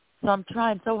 so I'm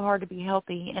trying so hard to be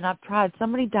healthy, and I've tried so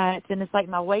many diets, and it's like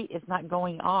my weight is not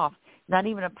going off, not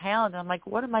even a pound. I'm like,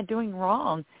 what am I doing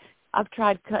wrong? I've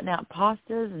tried cutting out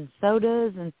pastas and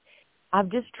sodas, and I've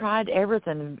just tried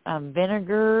everything,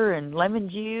 vinegar and lemon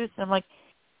juice. I'm like,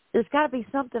 there's got to be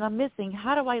something I'm missing.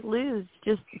 How do I lose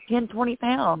just 10, 20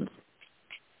 pounds?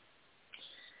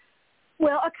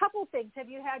 Well, a couple things. Have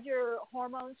you had your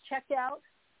hormones checked out?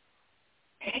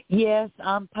 Yes,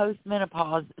 I'm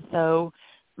postmenopause, so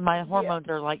my hormones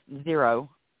are like 0.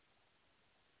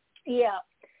 Yeah.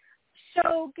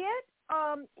 So get,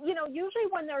 usually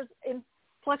when there's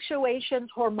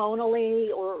fluctuations hormonally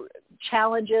or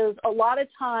challenges, a lot of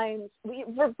times,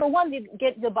 for one, you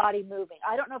get the body moving.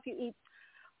 I don't know if you eat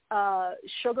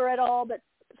sugar at all, but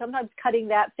sometimes cutting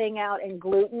that thing out and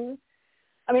gluten.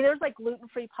 I mean, there's like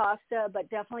gluten-free pasta, but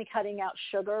definitely cutting out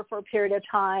sugar for a period of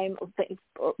time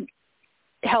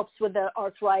helps with the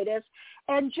arthritis.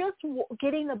 And just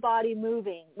getting the body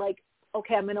moving, like,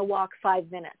 okay, I'm going to walk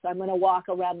 5 minutes. I'm going to walk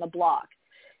around the block.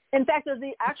 In fact, there's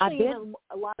actually a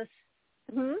lot of...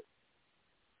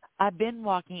 I've been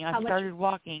walking. I started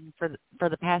walking for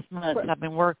the past month. I've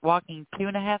been walking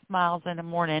 2.5 miles in the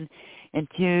morning and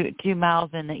 2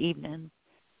 miles in the evening.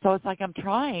 So it's like I'm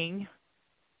trying.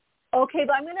 Okay,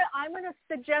 but I'm gonna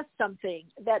suggest something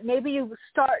that maybe you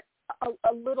start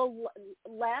a little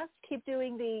less. Keep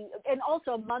doing and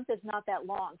also a month is not that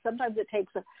long. Sometimes it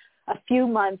takes a few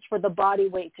months for the body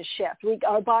weight to shift.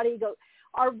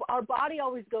 Our body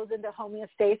always goes into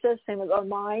homeostasis, same as our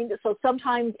mind. So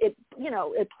sometimes it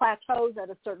plateaus at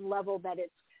a certain level that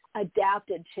it's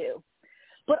adapted to.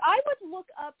 But I would look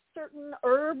up certain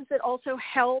herbs that also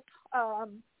help.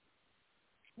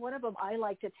 One of them I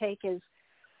like to take is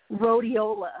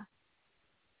rhodiola.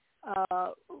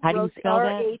 How do you spell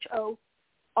that?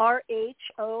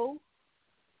 RHODIOLA.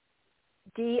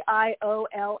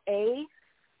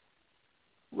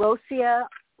 Rosia.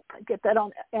 Get that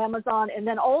on Amazon. And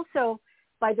then also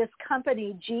by this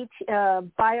company,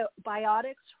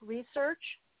 Biotics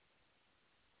Research.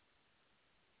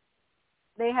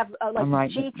 They have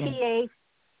GTA.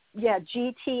 Yeah,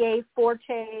 GTA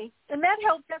Forte, and that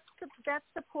helps. That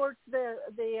supports the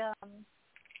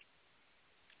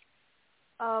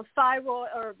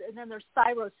thyroid, and then there's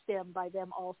Thyrostim by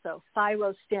them also,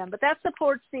 Thyrostim. But that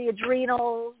supports the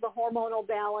adrenals, the hormonal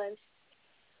balance.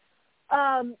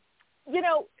 A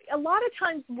lot of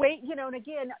times weight, and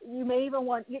again, you may even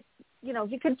want, you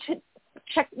can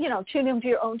check, tune into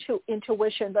your own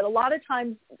intuition, but a lot of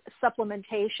times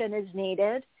supplementation is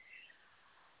needed.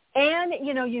 And,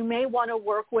 you may want to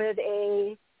work with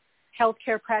a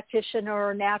healthcare practitioner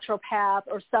or naturopath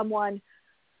or someone.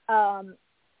 I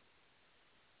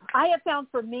have found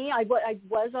for me, I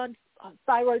was on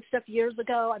thyroid stuff years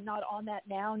ago. I'm not on that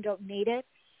now and don't need it.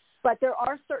 But there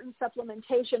are certain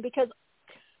supplementation because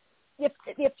if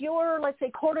your, let's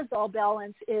say, cortisol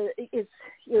balance it's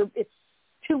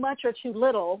too much or too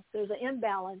little, there's an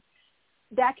imbalance,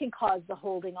 that can cause the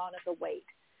holding on of the weight.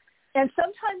 And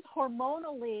sometimes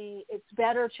hormonally, it's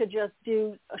better to just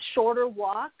do a shorter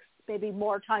walks, maybe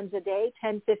more times a day,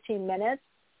 10, 15 minutes.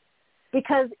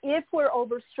 Because if we're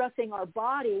overstressing our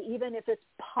body, even if it's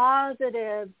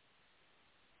positive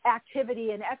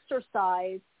activity and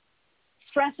exercise,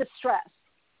 stress is stress.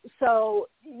 So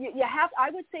you have, I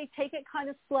would say, take it kind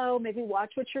of slow. Maybe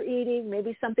watch what you're eating.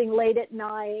 Maybe something late at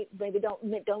night. Maybe don't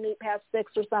eat past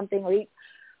 6 or something, or eat,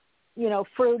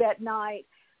 fruit at night.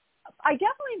 I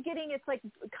definitely am getting, it's like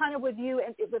kind of with you,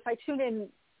 and if I tune in,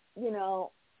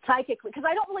 psychically, because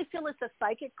I don't really feel it's a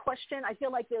psychic question. I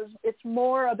feel like it's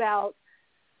more about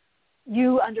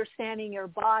you understanding your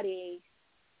body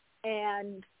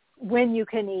and when you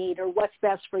can eat or what's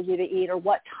best for you to eat or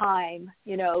what time,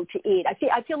 to eat. I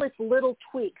feel it's little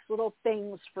tweaks, little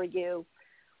things for you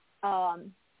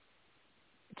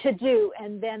to do,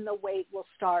 and then the weight will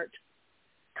start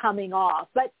coming off.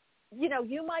 But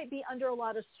you might be under a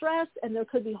lot of stress, and there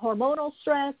could be hormonal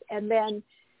stress, and then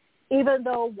even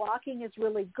though walking is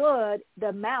really good, the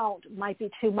amount might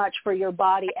be too much for your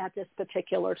body at this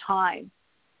particular time.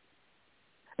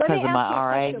 Because of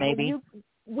my RA, maybe?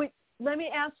 Let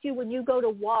me ask you, when you go to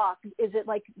walk, is it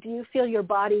like, do you feel your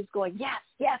body's going, yes,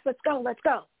 let's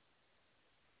go?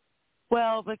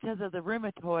 Well, because of the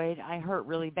rheumatoid, I hurt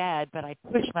really bad, but I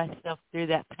push myself through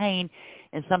that pain,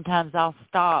 and sometimes I'll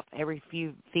stop every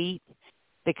few feet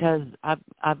because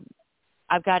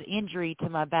I've got injury to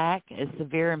my back, a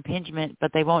severe impingement,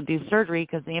 but they won't do surgery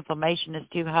because the inflammation is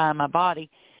too high in my body.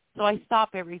 So I stop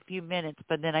every few minutes,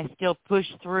 but then I still push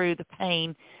through the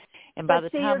pain, and by the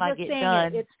time I get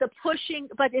done, it's the pushing,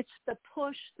 but it's the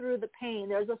push through the pain.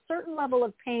 There's a certain level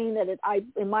of pain that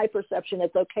in my perception,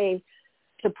 it's okay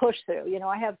to push through.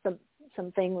 I have some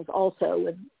things also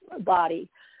with body,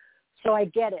 so I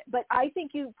get it. But I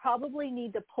think you probably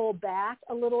need to pull back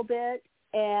a little bit.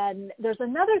 And there's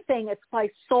another thing. It's by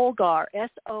Solgar,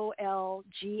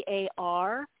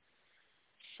 Solgar,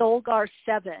 Solgar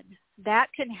 7. That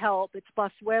can help. It's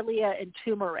boswellia and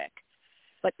turmeric,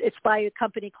 but it's by a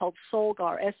company called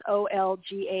Solgar,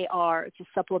 Solgar. It's a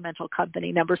supplemental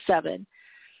company, number 7.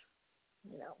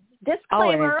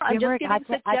 Disclaimer, I'm just giving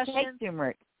suggestions. I take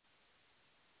turmeric.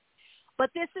 But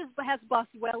this has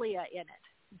boswellia in it.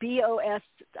 BOS,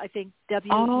 I think, WELIA.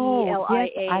 Oh, yes,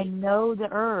 I know the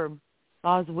herb,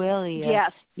 boswellia.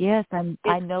 Yes. Yes,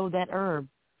 I know that herb.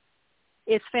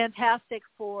 It's fantastic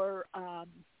for,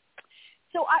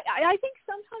 so I think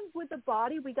sometimes with the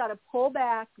body, we got to pull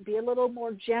back, be a little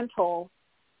more gentle,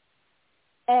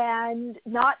 and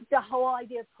not the whole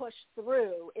idea of push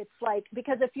through. It's like,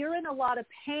 because if you're in a lot of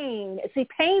pain, see,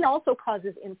 pain also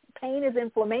causes, pain is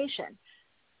inflammation.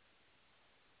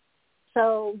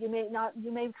 So you may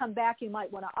come back, you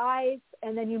might want to ice,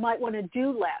 and then you might want to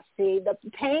do less. See, the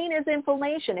pain is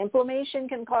inflammation. Inflammation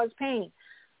can cause pain.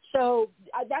 So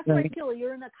that's why I feel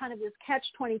you're in a kind of this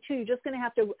catch-22. You're just going to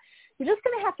have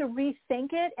to rethink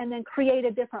it and then create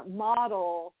a different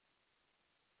model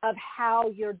of how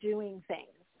you're doing things,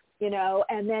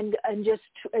 and just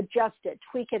adjust it,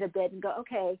 tweak it a bit and go,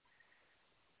 okay,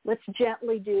 let's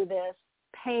gently do this.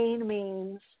 Pain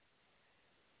means,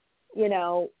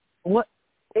 what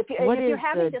if you're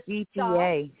having the to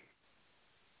GPA?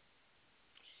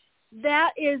 Stop,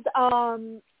 that is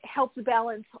helps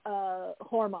balance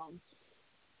hormones.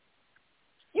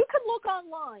 You can look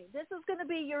online. This is going to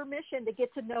be your mission to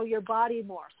get to know your body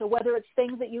more. So whether it's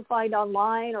things that you find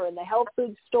online or in the health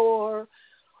food store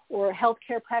or a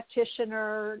healthcare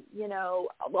practitioner,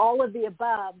 all of the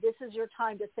above, this is your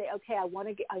time to say, okay, I want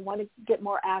to get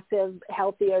more active,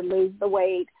 healthier, lose the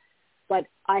weight, but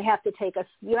you have to take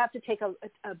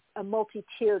a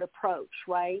multi-tiered approach,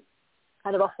 right?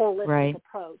 Kind of a holistic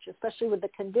approach, especially with the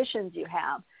conditions you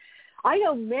have. I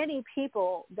know many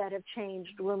people that have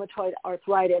changed rheumatoid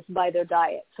arthritis by their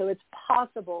diet, so it's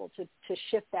possible to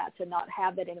shift that, to not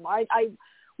have it anymore. I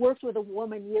worked with a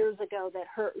woman years ago that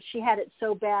she had it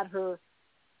so bad her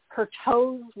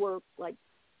toes were like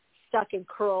stuck and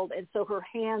curled, and so her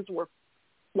hands were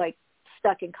like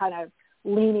stuck and kind of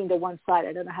leaning to one side.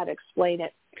 I don't know how to explain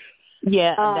it.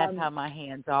 Yeah, that's how my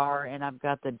hands are, and I've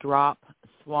got the drop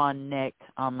swan neck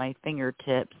on my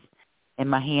fingertips, and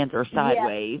my hands are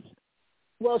sideways. Yes.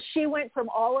 Well, she went from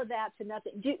all of that to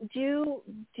nothing. Do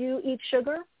you eat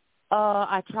sugar?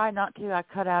 I try not to. I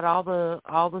cut out all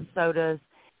the sodas,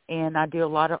 and I do a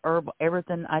lot of herbal.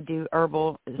 Everything I do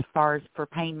herbal as far as for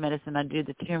pain medicine. I do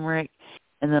the turmeric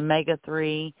and the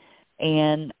omega-3,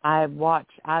 and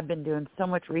I've been doing so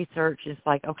much research. It's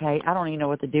like, okay, I don't even know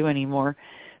what to do anymore.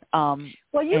 Well,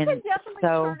 you can definitely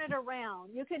turn it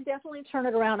around. You can definitely turn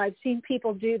it around. I've seen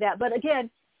people do that. But again,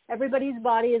 everybody's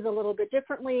body is a little bit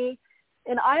differently.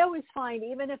 And I always find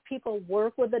even if people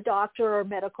work with a doctor or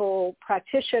medical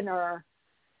practitioner,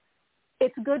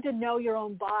 it's good to know your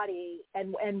own body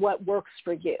and what works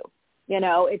for you.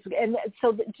 And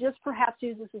so just perhaps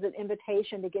use this as an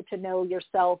invitation to get to know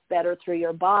yourself better through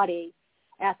your body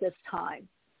at this time.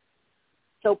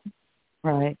 So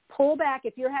pull back.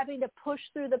 If you're having to push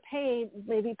through the pain,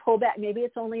 maybe pull back. Maybe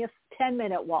it's only a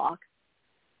 10-minute walk.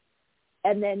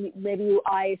 And then maybe you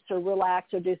ice or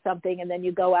relax or do something, and then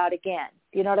you go out again.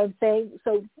 You know what I'm saying?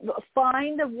 So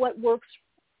find what works.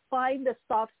 Find the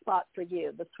soft spot for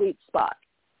you, the sweet spot.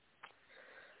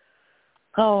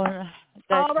 Oh,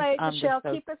 all right, Michelle,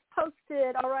 keep us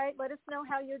posted. All right, let us know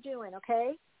how you're doing,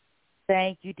 okay?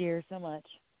 Thank you, dear, so much.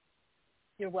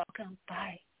 You're welcome.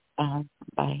 Bye.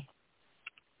 Bye.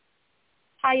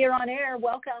 Hi, you're on air.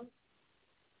 Welcome.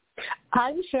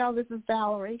 Hi, Michelle. This is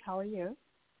Valerie. How are you?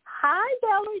 Hi,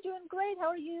 Valerie. Doing great. How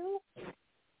are you?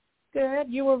 Good.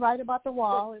 You were right about the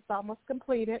wall. It's almost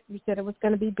completed. You said it was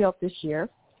going to be built this year.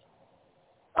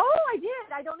 Oh, I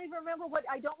did. I don't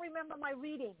remember my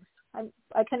readings.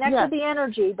 I connected the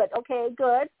energy, but okay,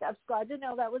 good. I'm glad to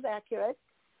know that was accurate.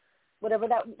 Whatever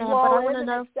that wall is,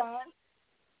 it's done.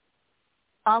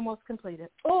 Almost completed.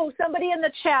 Oh, somebody in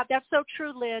the chat. That's so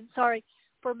true, Lynn. Sorry.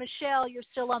 For Michelle, you're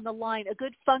still on the line. A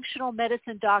good functional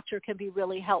medicine doctor can be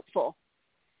really helpful.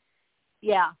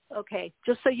 Yeah, okay.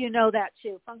 Just so you know that,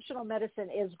 too. Functional medicine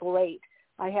is great.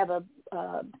 I have a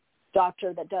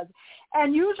doctor that does.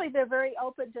 And usually they're very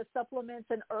open to supplements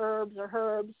and herbs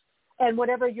and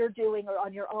whatever you're doing or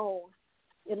on your own.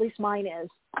 At least mine is.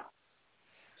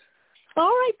 All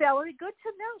right, Valerie, good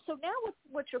to know. So now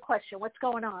what's your question? What's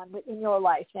going on in your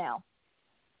life now?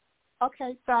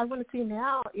 Okay, so I want to see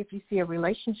now if you see a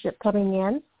relationship coming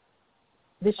in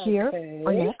this year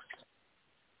or next.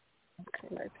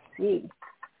 Okay, let's see.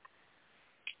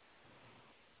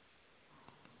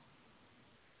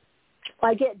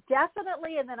 I get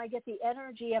definitely, and then I get the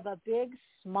energy of a big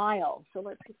smile. So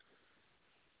let's see.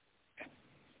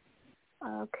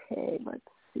 Okay, let's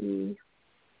see.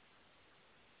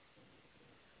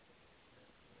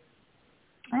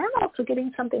 I am also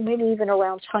getting something maybe even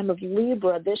around time of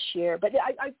Libra this year, but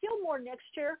I feel more next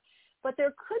year. But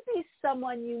there could be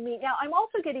someone you meet. Now, I'm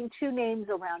also getting two names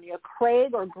around you,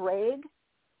 Craig or Greg.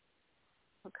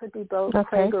 It could be both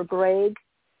Craig or Greg.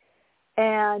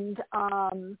 And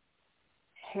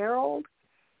Harold.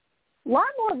 A lot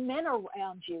more men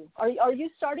around you. Are you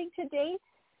starting to date?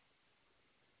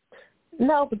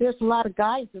 No, but there's a lot of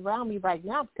guys around me right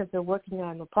now because they're working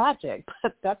on a project.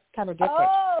 But that's kind of different.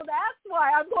 Oh, that's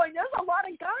why I'm going, there's a lot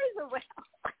of guys around.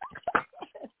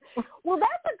 Well,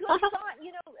 that's a good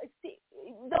sign. See,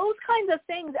 those those kinds of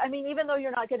things. I mean, even though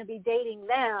you're not going to be dating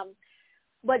them,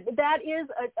 but that is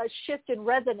a shift in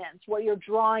resonance where you're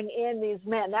drawing in these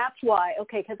men. That's why,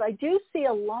 okay, because I do see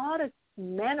a lot of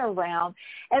men around.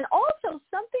 And also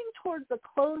something towards the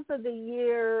close of the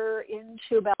year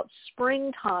into about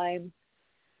springtime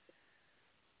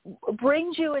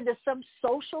brings you into some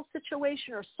social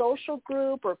situation or social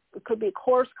group, or it could be a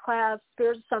course class,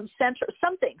 there's some center,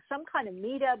 something, some kind of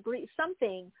meetup,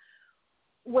 something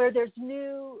where there's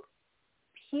new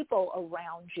people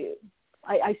around you.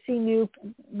 I see new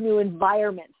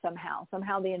environment somehow.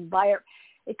 Somehow the environment,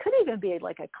 it could even be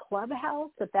like a clubhouse,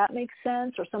 if that makes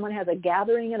sense, or someone has a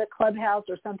gathering at a clubhouse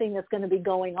or something that's going to be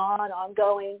going on,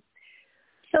 ongoing.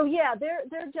 So yeah, there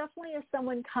definitely is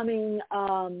someone coming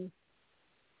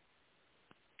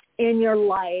in your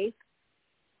life,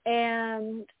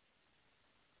 and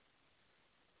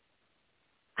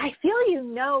I feel you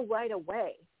know right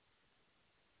away.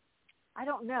 I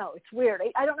don't know. It's weird.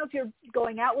 I don't know if you're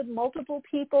going out with multiple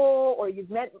people or you've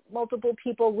met multiple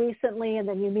people recently and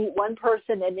then you meet one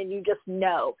person and then you just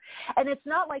know. And it's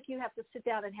not like you have to sit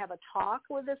down and have a talk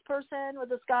with this person, with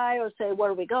this guy, or say, where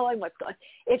are we going, what's going on.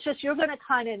 It's just you're going to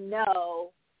kind of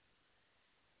know.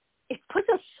 It puts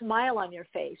a smile on your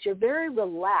face. You're very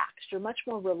relaxed. You're much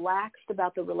more relaxed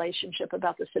about the relationship,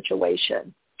 about the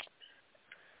situation.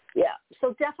 Yeah.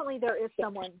 So definitely there is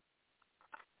someone.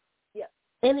 Yeah.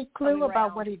 Any clue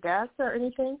about what he does or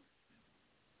anything?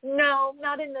 No,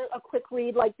 not in a quick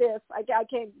read like this. I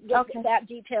can't get that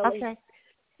detailed. Okay.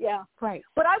 Yeah. Right.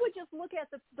 But I would just look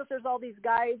at that there's all these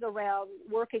guys around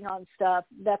working on stuff.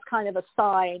 That's kind of a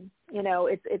sign. You know,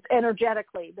 it's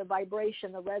energetically, the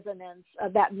vibration, the resonance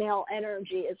of that male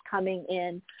energy is coming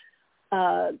in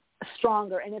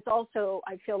stronger. And it's also,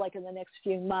 I feel like in the next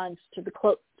few months to the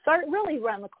start really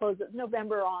around the close of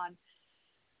November on,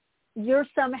 you're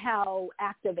somehow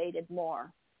activated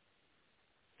more.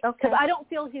 Okay. Because I don't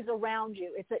feel he's around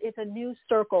you. It's a new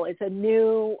circle. It's a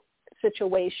new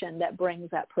situation that brings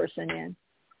that person in.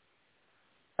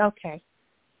 Okay.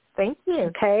 Thank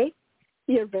you. Okay.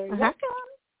 You're very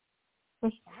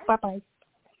welcome. Bye-bye.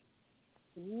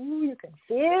 Ooh, you can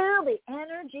feel the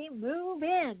energy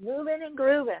moving and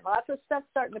grooving. Lots of stuff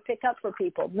starting to pick up for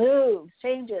people. Moves,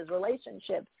 changes,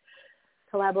 relationships,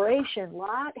 collaboration,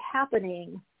 lot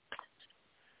happening.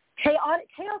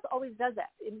 Chaos always does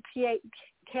that.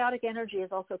 Chaotic energy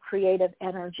is also creative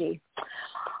energy.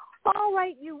 All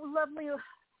right, you lovely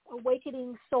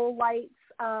awakening soul lights.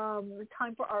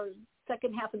 Time for our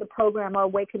second half of the program, our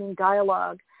awakening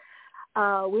dialogue.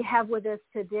 We have with us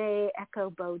today Echo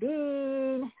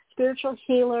Bodine, spiritual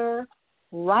healer,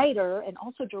 writer, and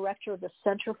also director of the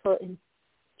Center for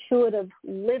Intuitive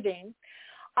Living.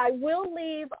 I will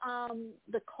leave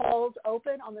the calls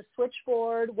open on the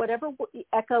switchboard, whatever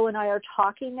Echo and I are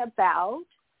talking about,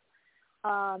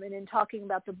 and in talking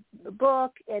about the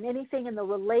book and anything in the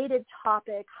related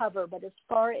topic, hover. But as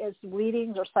far as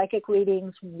readings or psychic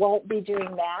readings, won't be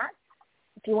doing that.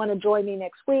 If you want to join me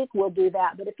next week, we'll do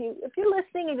that. But if you're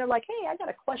listening and you're like, hey, I got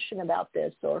a question about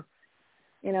this, or,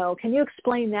 you know, can you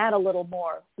explain that a little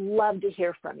more? Love to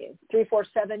hear from you.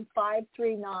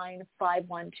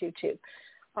 347-539-5122.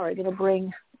 All right, going to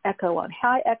bring Echo on.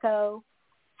 Hi, Echo.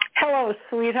 Hello,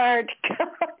 sweetheart.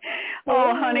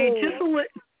 Oh, honey, just,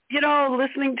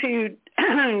 listening to you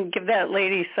give that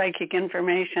lady psychic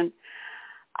information.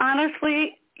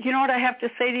 Honestly, you know what I have to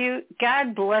say to you?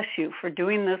 God bless you for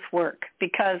doing this work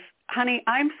because, honey,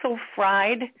 I'm so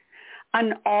fried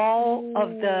on all of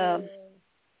the,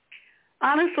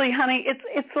 honestly, honey,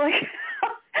 it's like,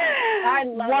 I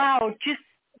love wow, just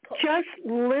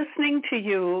listening to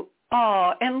you.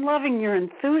 Oh, and loving your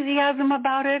enthusiasm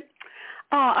about it.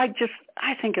 Oh, I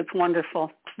think it's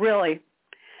wonderful, really.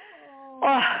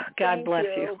 Oh, God bless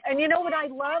you. And you know what I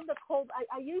love?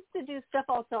 I used to do stuff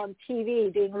also on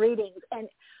TV, doing readings, and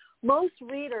most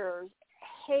readers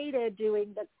hated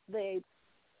doing the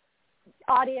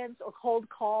audience or cold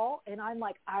call, and I'm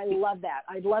like, I love that.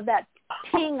 I love that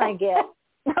ping I get.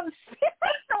 So I love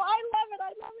it.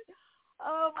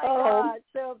 Oh, my God.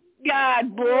 So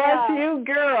God bless you,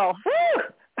 girl.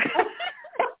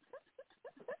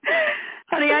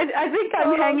 Honey, I think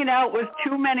I'm hanging out with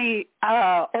too many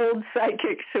old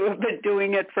psychics who have been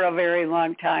doing it for a very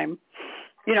long time.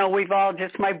 You know, we've all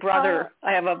just, my brother,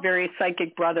 I have a very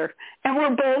psychic brother, and we're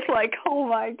both like, oh,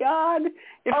 my God,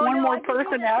 if one more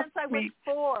person asked me. Since I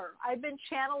was 4. I've been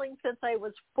channeling since I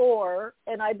was 4,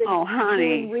 and I've been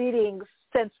doing readings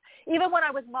since, even when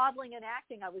I was modeling and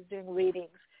acting, I was doing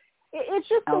readings. It's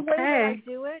just the way that I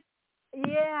do it.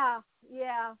 Yeah.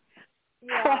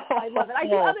 I love it. I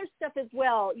do other stuff as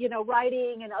well,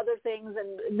 writing and other things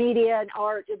and media and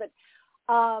art. But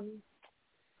A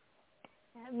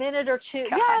minute or two.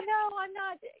 God. Yeah, no, I'm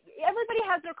not. Everybody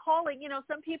has their calling.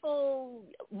 Some people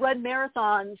run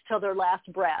marathons till their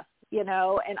last breath, and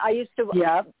I used to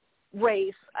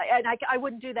race. And I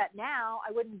wouldn't do that now.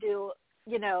 I wouldn't do,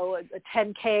 a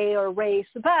 10K or race.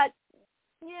 But,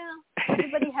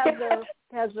 everybody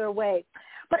has their way.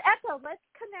 But, Echo, let's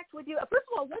connect with you. First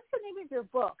of all, what's the name of your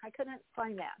book? I couldn't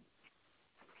find that.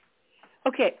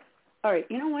 Okay. All right.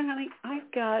 You know what, honey?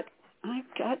 I've got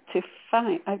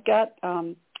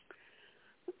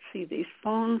let's see, these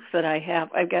phones that I have.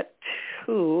 I've got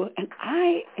two, and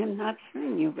I am not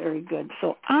hearing you very good.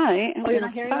 So I am going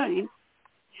to find.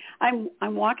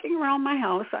 I'm walking around my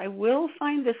house. I will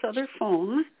find this other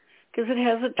phone because it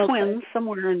has a twin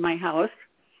somewhere in my house,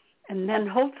 and then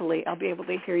hopefully I'll be able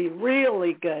to hear you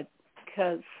really good.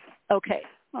 Because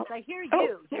well, I hear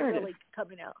you. There it really is.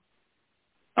 Coming out.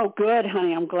 Oh, good,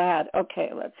 honey. I'm glad.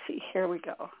 Okay, let's see. Here we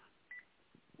go.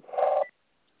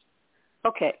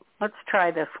 Okay, let's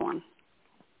try this one.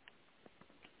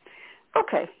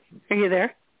 Okay, are you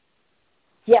there?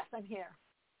 Yes, I'm here.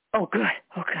 Oh, good.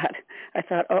 Oh, God. I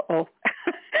thought, uh-oh.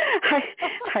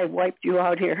 I wiped you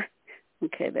out here.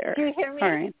 Okay, there. Do you hear me? All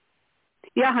right.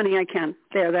 Yeah, honey, I can.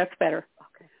 There, that's better.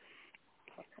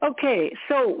 Okay,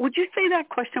 so would you say that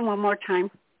question one more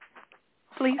time,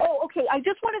 please? Oh, okay. I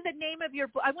just wanted the name of your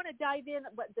book. I want to dive in.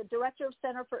 The Director of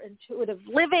Center for Intuitive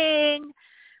Living.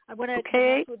 I want to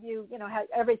connect with you,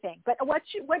 everything. But what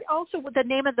also the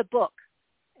name of the book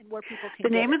and where people can The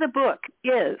name of the book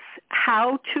is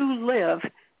How to Live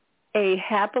a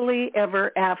Happily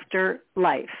Ever After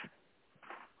Life.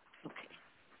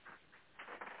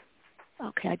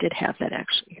 Okay, I did have that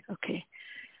actually. Okay.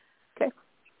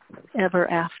 Ever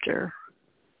after.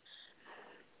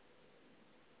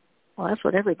 Well, that's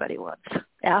what everybody wants.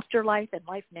 Afterlife and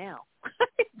life now.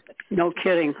 No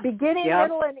kidding. Beginning,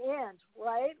 middle, and end,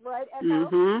 right? Right, Echo?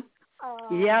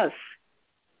 Mm-hmm. Yes.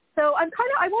 So I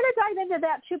want to dive into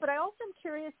that too, but I also am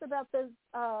curious about the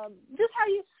just how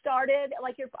you started.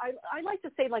 Like I like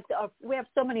to say we have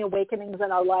so many awakenings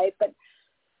in our life, but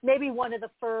maybe one of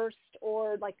the first,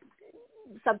 or like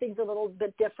something's a little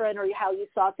bit different, or how you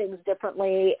saw things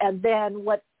differently, and then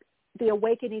what the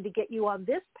awakening to get you on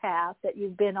this path that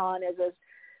you've been on as a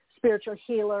spiritual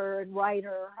healer and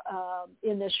writer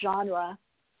in this genre,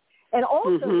 and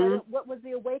also what was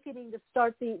the awakening to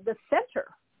start the center?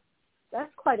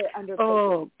 That's quite an undertaking.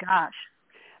 Oh gosh.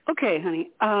 Okay,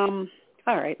 honey. All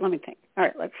right, let me think. All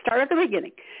right, let's start at the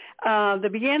beginning. The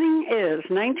beginning is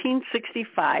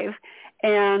 1965.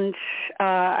 And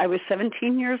I was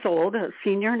 17 years old, a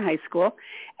senior in high school,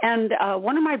 and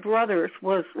one of my brothers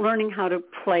was learning how to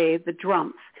play the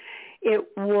drums. It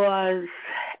was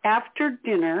after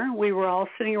dinner. We were all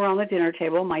sitting around the dinner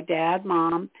table, my dad,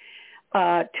 mom,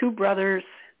 two brothers,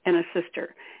 and a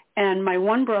sister. And my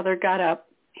one brother got up.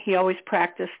 He always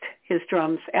practiced his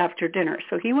drums after dinner.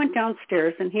 So he went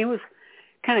downstairs, and he was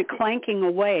kind of clanking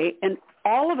away. And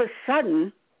all of a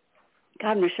sudden,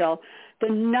 God, Michelle, the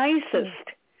nicest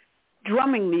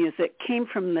drumming music came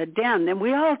from the den, and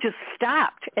we all just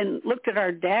stopped and looked at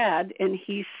our dad, and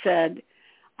he said,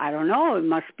 I don't know, it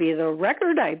must be the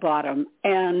record I bought him.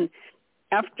 And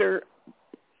after,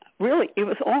 really, it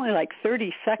was only like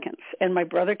 30 seconds, and my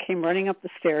brother came running up the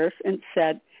stairs and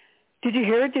said, did you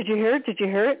hear it? Did you hear it? Did you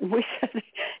hear it? And we said,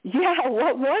 yeah,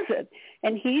 what was it?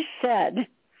 And he said,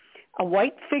 a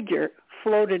white figure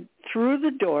floated through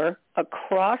the door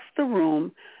across the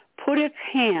room, put its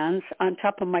hands on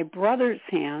top of my brother's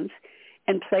hands,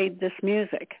 and played this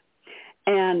music.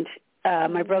 And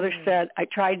my brother said, I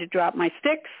tried to drop my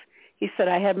sticks. He said,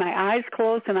 I had my eyes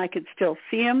closed and I could still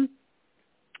see him.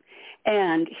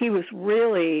 And he was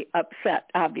really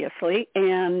upset, obviously.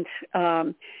 And,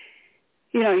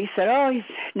 he said, oh, he's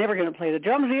never going to play the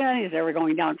drums again. He's never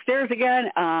going downstairs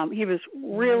again. He was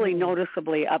really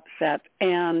noticeably upset.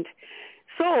 And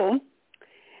so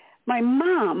my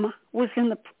mom was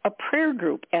in a prayer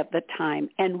group at the time,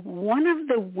 and one of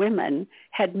the women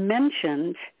had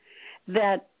mentioned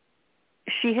that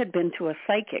she had been to a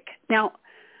psychic. Now,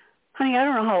 honey, I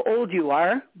don't know how old you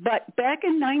are, but back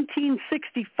in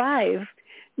 1965,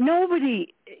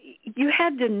 you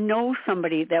had to know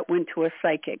somebody that went to a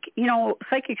psychic.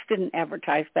 Psychics didn't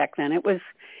advertise back then. It was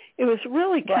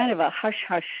really kind of a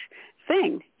hush-hush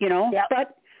thing, Yep.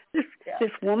 But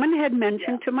this woman had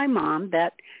mentioned to my mom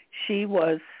that she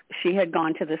had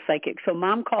gone to the psychic. So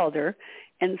mom called her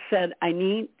and said, I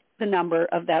need the number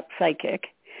of that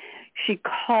psychic. She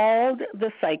called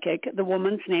the psychic. The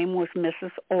woman's name was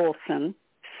Mrs. Olson,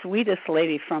 sweetest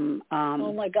lady from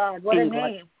oh my God, what England.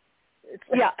 a name.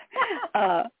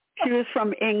 She was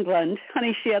from England.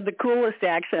 Honey, she had the coolest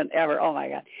accent ever. Oh, my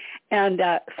God. And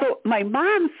so my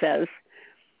mom says,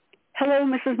 hello,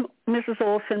 Mrs.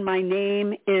 Olson. My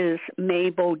name is May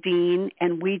Bodine,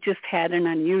 and we just had an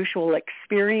unusual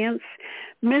experience.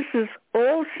 Mrs.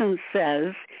 Olson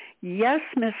says, yes,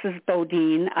 Mrs.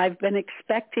 Bodine, I've been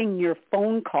expecting your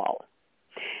phone call.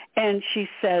 And she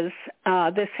says,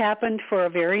 this happened for a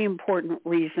very important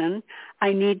reason.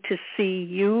 I need to see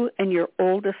you and your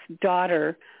oldest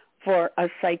daughter for a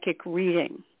psychic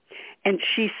reading. And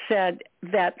she said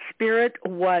that spirit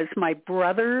was my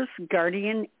brother's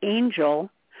guardian angel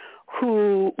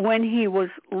who, when he was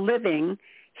living,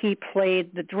 he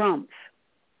played the drums.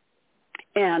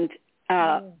 And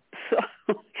so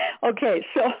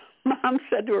Mom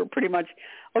said to her pretty much,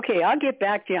 okay, I'll get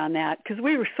back to you on that, because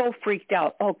we were so freaked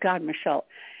out. Oh, God, Michelle.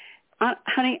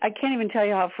 Honey, I can't even tell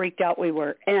you how freaked out we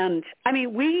were. And, I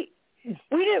mean, we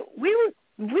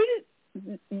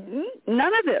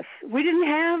none of this. We didn't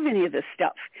have any of this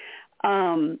stuff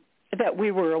that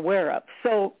we were aware of.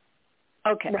 So,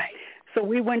 okay. Right. So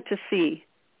we went to see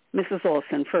Mrs.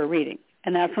 Olson for a reading.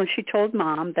 And that's when she told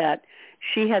Mom that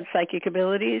she had psychic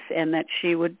abilities and that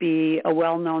she would be a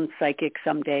well-known psychic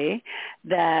someday,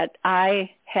 that I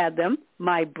had them,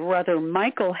 my brother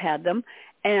Michael had them,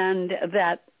 and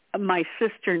that my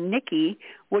sister Nikki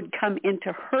would come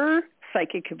into her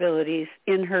psychic abilities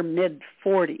in her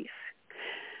mid-40s.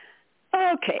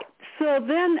 Okay, so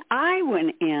then I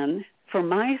went in for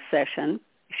my session.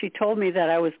 She told me that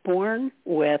I was born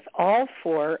with all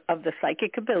 4 of the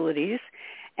psychic abilities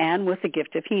and with the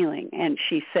gift of healing. And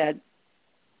she said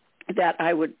that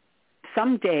I would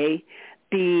someday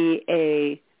be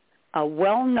a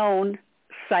well-known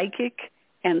psychic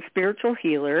and spiritual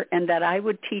healer, and that I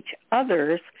would teach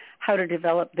others how to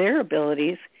develop their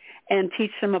abilities and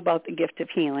teach them about the gift of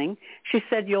healing. She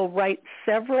said, you'll write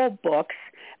several books,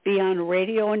 be on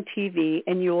radio and TV,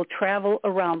 and you will travel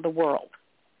around the world.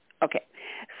 Okay.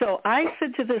 So I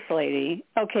said to this lady,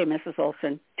 okay, Mrs.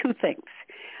 Olson, 2 things.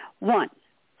 1,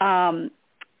 I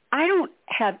don't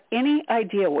have any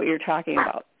idea what you're talking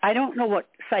about. I don't know what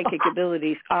psychic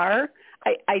abilities are.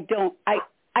 I don't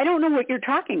know what you're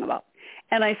talking about.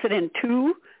 And I said, and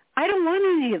 2, I don't want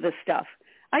any of this stuff.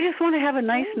 I just want to have a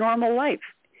nice, normal life.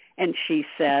 And she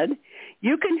said,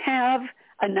 you can have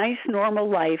a nice, normal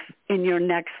life in your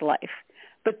next life,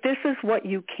 but this is what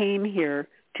you came here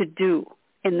to do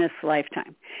in this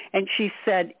lifetime. And she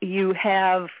said, you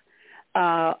have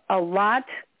a lot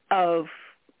of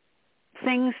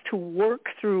things to work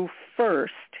through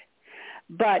first,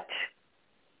 but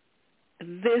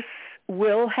this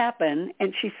will happen.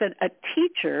 And she said, a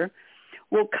teacher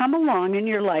will come along in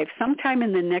your life sometime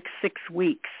in the next 6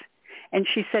 weeks. And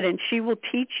she said, and she will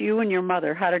teach you and your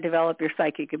mother how to develop your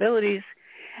psychic abilities.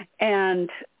 And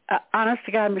honest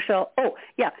to God, Michelle, oh,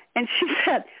 yeah. And she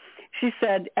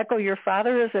said, Echo, your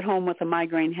father is at home with a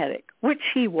migraine headache, which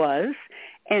he was.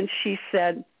 And she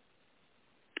said,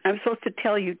 I'm supposed to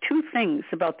tell you 2 things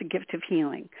about the gift of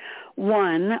healing.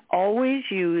 1, always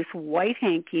use white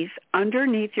hankies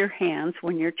underneath your hands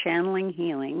when you're channeling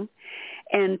healing.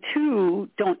 And 2,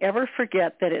 don't ever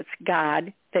forget that it's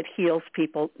God that heals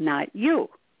people, not you.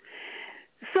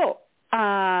 So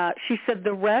she said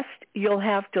the rest you'll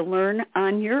have to learn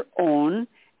on your own,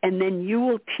 and then you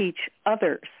will teach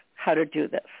others how to do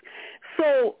this.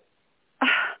 So,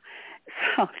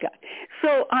 oh God.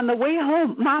 So on the way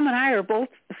home, Mom and I are both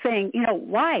saying,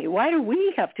 why? Why do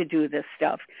we have to do this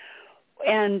stuff?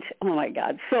 And, oh, my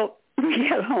God. So we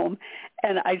get home,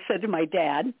 and I said to my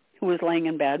dad, who was laying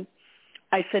in bed,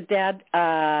 I said, Dad,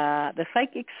 the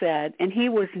psychic said, and he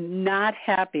was not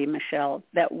happy, Michelle,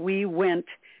 that we went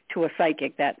to a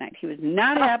psychic that night. He was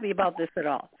not happy about this at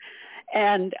all.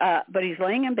 And but he's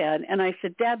laying in bed, and I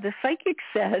said, Dad, the psychic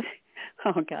said,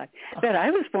 oh, God, that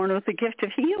I was born with the gift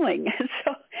of healing. And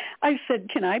so I said,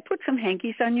 can I put some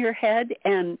hankies on your head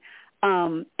and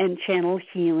channel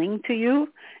healing to you?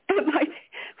 And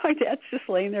my dad's just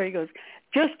laying there. He goes,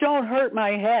 just don't hurt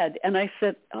my head. And I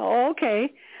said, oh,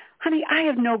 okay. Honey, I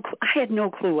had no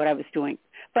clue what I was doing.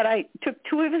 But I took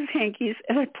 2 of his hankies,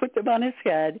 and I put them on his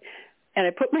head, and I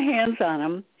put my hands on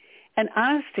him. And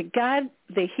honest to God,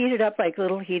 they heated up like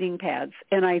little heating pads.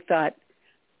 And I thought,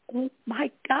 oh,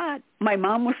 my God. My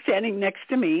mom was standing next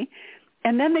to me,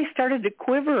 and then they started to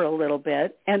quiver a little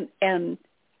bit. And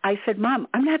I said, Mom,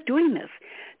 I'm not doing this.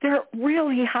 They're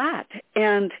really hot.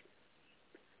 And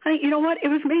honey, you know what? It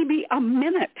was maybe a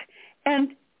minute.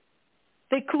 And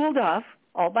they cooled off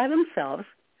all by themselves.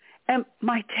 And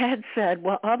my dad said,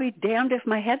 well, I'll be damned if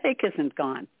my headache isn't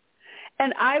gone.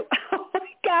 And oh my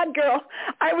God, girl,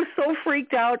 I was so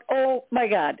freaked out. Oh my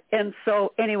God. And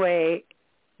so anyway,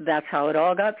 that's how it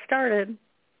all got started.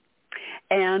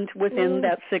 And within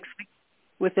that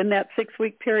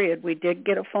 6-week period, we did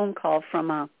get a phone call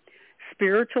from a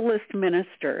spiritualist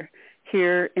minister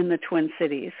here in the Twin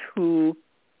Cities who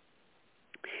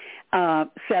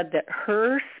said that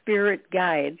her spirit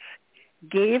guides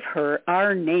gave her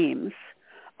our names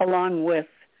along with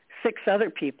 6 other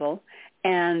people,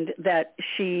 and that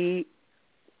she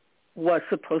was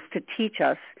supposed to teach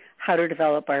us how to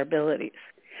develop our abilities.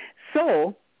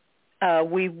 So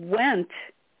we went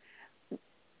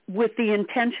with the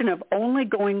intention of only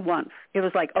going once. It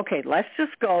was like, okay, let's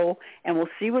just go and we'll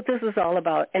see what this is all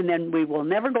about, and then we will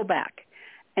never go back.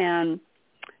 And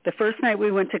the first night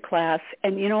we went to class,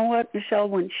 and you know what, Michelle,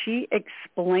 when she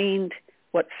explained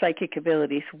what psychic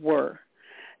abilities were,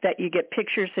 that you get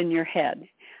pictures in your head,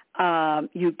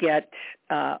 you get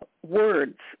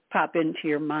words pop into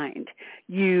your mind,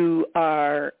 you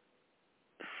are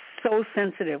so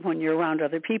sensitive when you're around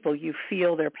other people. You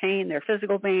feel their pain, their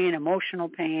physical pain, emotional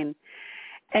pain.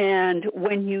 And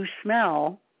when you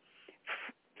smell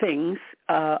things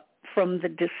from the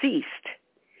deceased,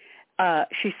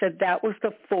 she said that was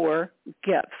the 4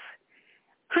 gifts.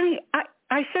 Honey,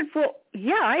 I said, well,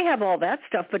 yeah, I have all that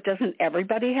stuff, but doesn't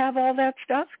everybody have all that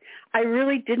stuff? I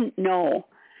really didn't know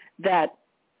that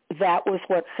that was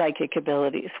what psychic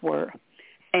abilities were.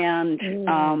 And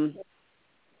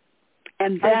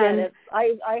then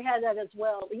I had that as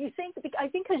well. You think, I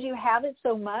think because you have it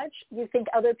so much, you think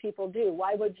other people do.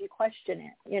 Why would you question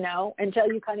it,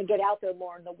 until you kind of get out there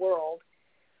more in the world?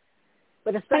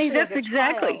 But especially that's as a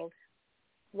exactly. child,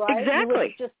 right?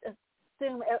 Exactly. You would just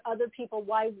assume other people,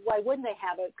 why wouldn't they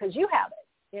have it? Because you have it,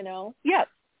 Yes.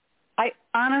 I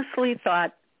honestly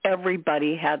thought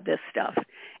everybody had this stuff.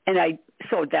 And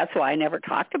so that's why I never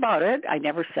talked about it. I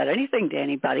never said anything to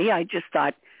anybody. I just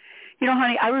thought,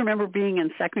 honey, I remember being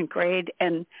in 2nd grade,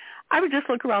 and I would just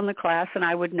look around the class, and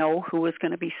I would know who was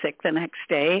going to be sick the next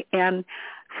day. And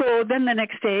so then the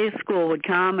next day, school would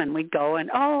come, and we'd go, and,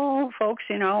 folks,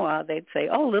 they'd say,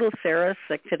 little Sarah's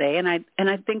sick today. And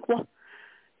I'd think, well,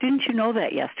 didn't you know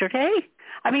that yesterday?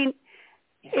 I mean,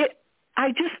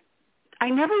 I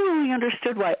never really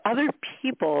understood why other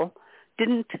people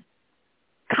didn't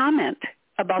comment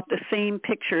about the same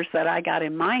pictures that I got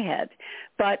in my head.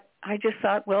 But I just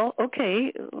thought, well,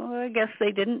 okay, I guess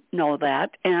they didn't know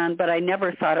that, but I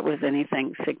never thought it was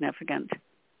anything significant.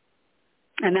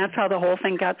 And that's how the whole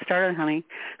thing got started, honey.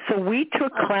 So we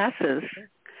took classes.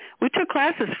 We took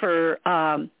classes for,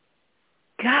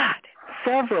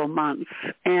 several months,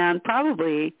 and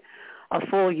probably a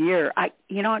full year. To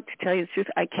tell you the truth,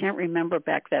 I can't remember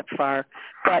back that far,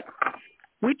 but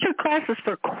we took classes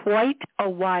for quite a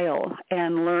while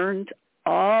and learned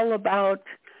all about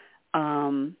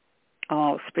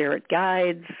spirit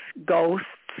guides, ghosts,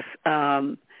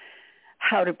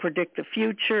 how to predict the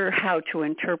future, how to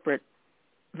interpret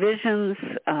visions.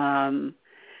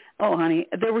 Honey,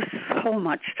 there was so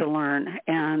much to learn.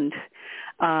 And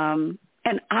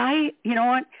I,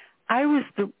 I was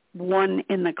the one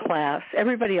in the class.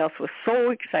 Everybody else was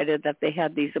so excited that they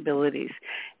had these abilities.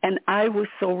 And I was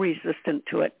so resistant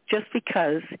to it just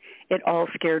because it all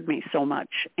scared me so much.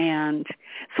 And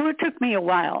so it took me a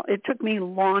while. It took me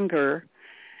longer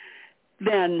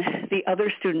than the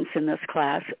other students in this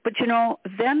class. But,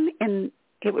 then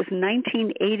it was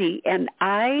 1980, and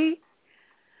I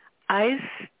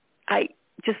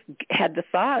just had the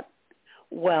thought,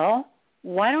 well,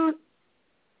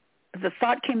 the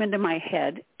thought came into my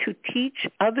head to teach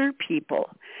other people.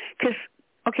 Because,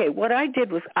 what I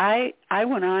did was I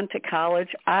went on to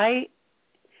college. I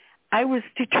was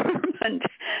determined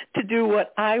to do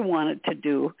what I wanted to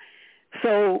do.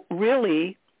 So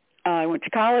really, I went to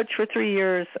college for 3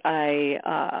 years. I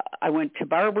went to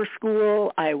barber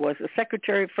school. I was a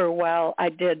secretary for a while. I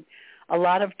did a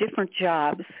lot of different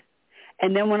jobs.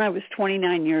 And then when I was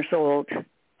 29 years old,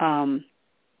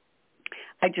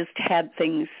 I just had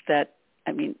things that,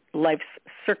 life's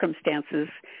circumstances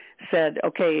said,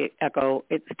 okay, Echo,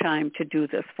 it's time to do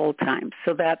this full time.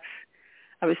 So I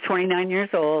was 29 years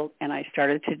old, and I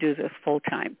started to do this full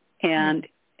time. And,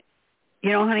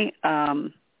 honey, oh,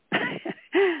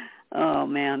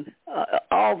 man,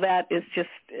 all that is just,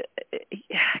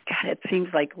 God, it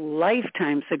seems like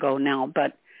lifetimes ago now.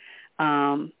 But,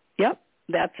 yep,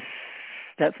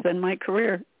 that's been my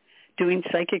career. Doing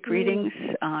psychic readings,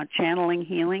 channeling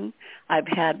healing. I've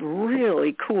had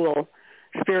really cool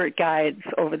spirit guides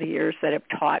over the years that have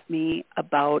taught me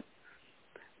about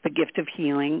the gift of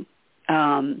healing.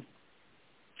 And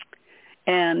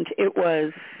it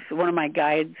was one of my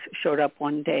guides showed up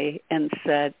one day and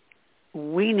said,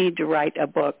 we need to write a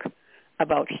book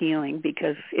about healing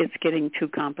because it's getting too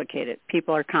complicated.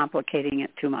 People are complicating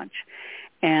it too much.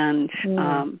 And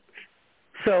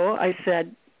so I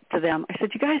said to them, I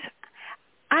said, you guys,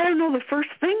 I don't know the first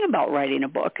thing about writing a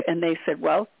book. And they said,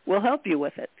 well, we'll help you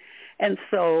with it. And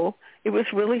so it was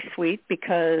really sweet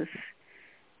because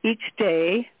each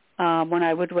day when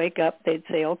I would wake up, they'd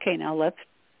say, okay, now let's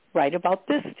write about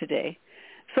this today.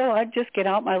 So I'd just get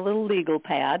out my little legal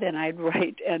pad and I'd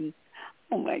write, and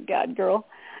oh my God, girl,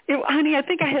 honey, I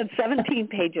think I had 17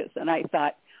 pages, and I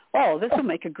thought, oh, this will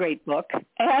make a great book.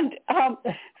 And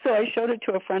so I showed it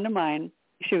to a friend of mine.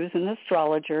 She was an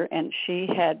astrologer, and she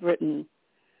had written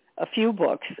a few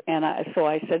books, and so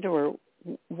I said to her,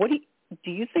 "What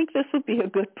do you think this would be a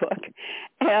good book?"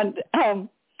 And oh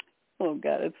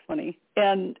God, it's funny.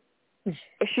 And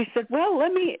she said, well,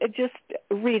 let me just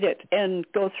read it and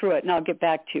go through it, and I'll get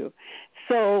back to you.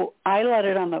 So I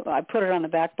put it on the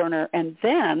back burner, and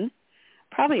then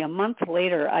probably a month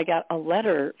later, I got a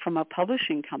letter from a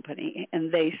publishing company,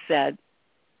 and they said,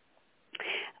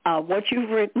 what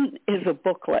you've written is a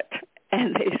booklet.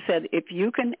 And they said, if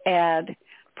you can add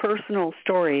personal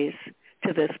stories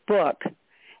to this book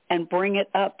and bring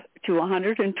it up to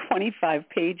 125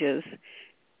 pages,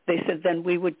 they said, then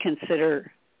we would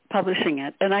consider publishing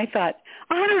it. And I thought,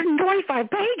 125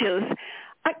 pages?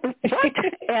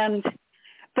 What?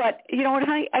 But you know what,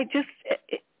 I just,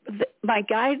 my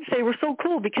guides, they were so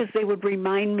cool because they would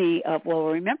remind me of, well,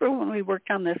 remember when we worked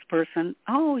on this person?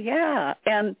 Oh, yeah.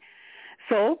 And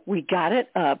so we got it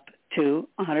up to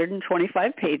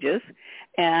 125 pages,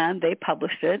 and they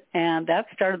published it, and that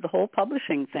started the whole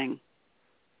publishing thing.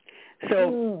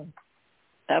 So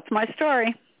that's my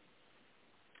story.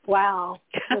 Wow,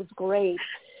 that's great.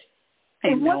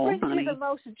 And know, what brings honey. you the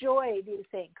most joy, do you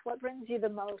think? What brings you the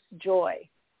most joy?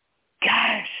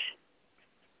 Gosh.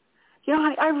 You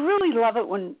know, I really love it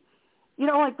when, you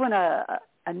know, like when a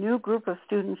new group of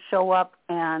students show up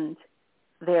and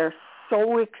they're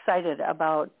so excited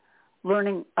about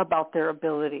learning about their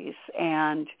abilities.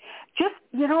 And just,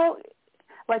 you know,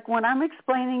 like when I'm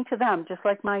explaining to them, just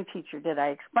like my teacher did, I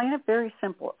explain it very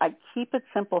simple. I keep it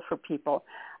simple for people.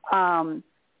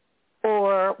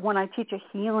 Or when I teach a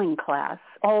healing class,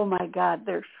 oh my God,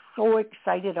 they're so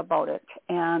excited about it.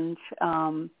 And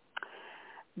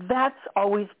that's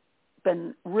always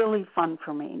been really fun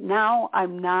for me. Now I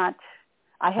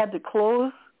had to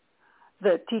close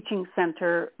the teaching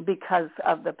center because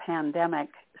of the pandemic.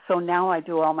 So now I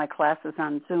do all my classes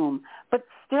on Zoom. But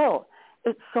still,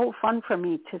 it's so fun for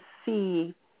me to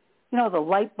see, you know, the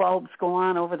light bulbs go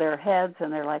on over their heads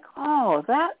and they're like, oh,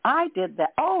 I did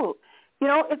that. Oh, you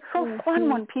know, it's so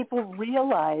fun when people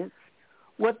realize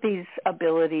what these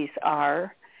abilities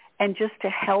are, and just to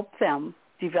help them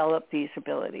develop these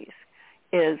abilities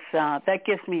is that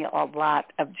gives me a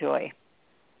lot of joy.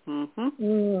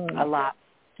 A lot.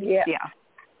 Yeah.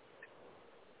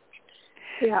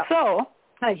 So,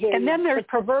 I hear and you. then there's the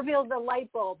proverbial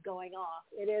light bulb going off.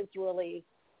 It is really,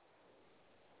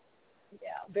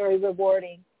 very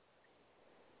rewarding.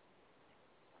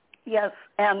 Yes,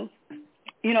 and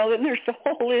you know, then there's the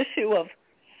whole issue of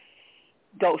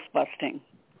ghost busting,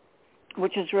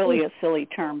 which is really a silly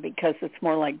term because it's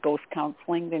more like ghost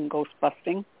counseling than ghost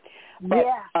busting. But,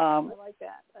 I like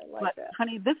that. But,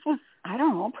 honey, this was, I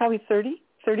don't know, probably 30,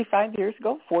 35 years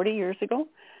ago, 40 years ago.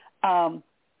 One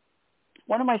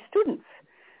of my students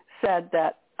said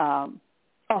that, I'll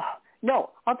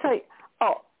tell you.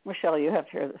 Oh, Michelle, you have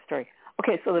to hear this story.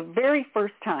 Okay, so the very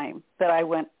first time that I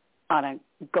went on a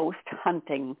ghost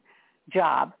hunting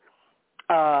job,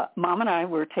 Mom and I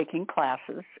were taking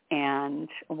classes, and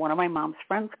one of my mom's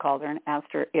friends called her and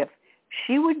asked her if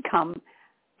we would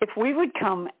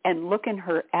come and look in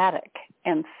her attic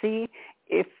and see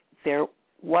if there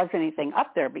was anything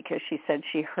up there, because she said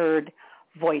she heard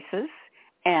voices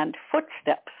and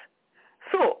footsteps.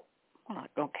 So I'm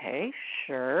like, okay,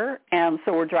 sure. And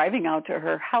so we're driving out to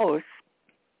her house,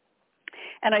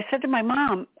 and I said to my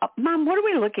mom, what are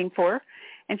we looking for?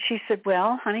 And she said,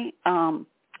 well, honey,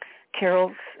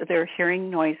 they're hearing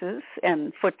noises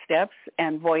and footsteps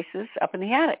and voices up in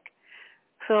the attic.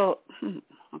 So,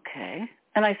 okay.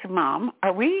 And I said, Mom,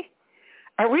 are we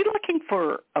looking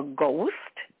for a ghost?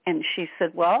 And she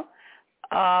said, well,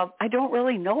 I don't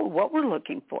really know what we're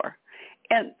looking for.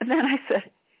 And then I said,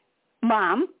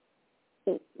 Mom,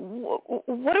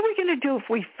 what are we going to do if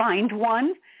we find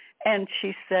one? And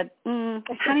she said,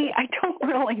 honey, I don't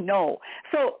really know.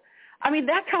 So, I mean,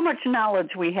 that's how much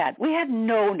knowledge we had. We had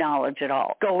no knowledge at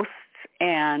all. Ghosts,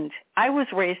 and I was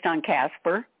raised on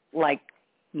Casper, like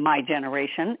my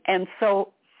generation. And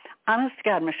so, honest to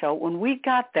God, Michelle, when we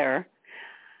got there,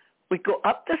 we go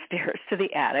up the stairs to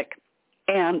the attic,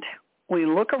 and we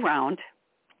look around,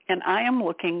 and I am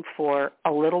looking for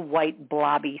a little white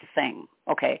blobby thing.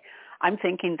 Okay, I'm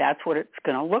thinking that's what it's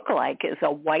going to look like, is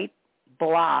a white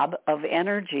blob of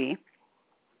energy.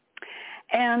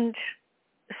 And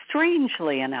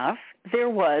strangely enough, there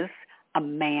was a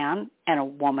man and a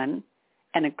woman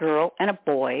and a girl and a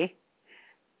boy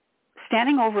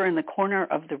standing over in the corner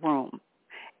of the room,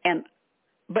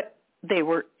 but they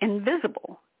were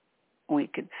invisible. We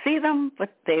could see them,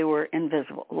 but they were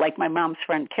invisible. Like my mom's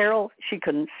friend Carol, she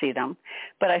couldn't see them.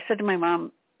 But I said to my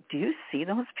mom, do you see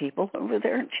those people over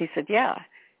there? And she said, yeah.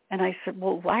 And I said,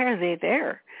 well, why are they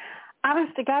there?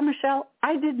 Honest to God, Michelle,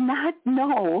 I did not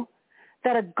know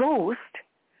that a ghost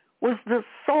was the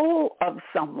soul of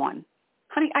someone.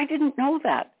 Honey, I didn't know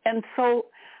that. And so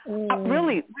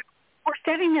really, we're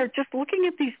standing there just looking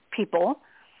at these people.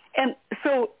 And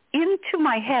so into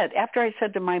my head, after I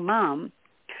said to my mom,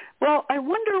 well, I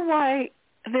wonder why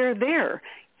they're there,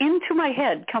 into my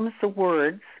head comes the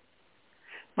words,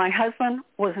 my husband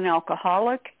was an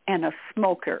alcoholic and a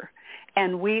smoker,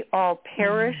 and we all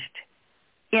perished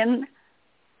in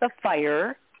the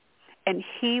fire, and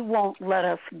he won't let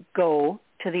us go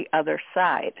to the other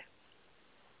side.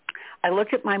 I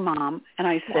looked at my mom, and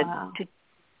I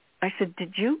said,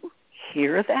 did you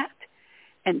hear that?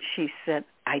 And she said,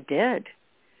 I did.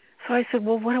 So I said,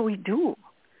 well, what do we do?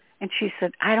 And she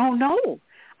said, I don't know.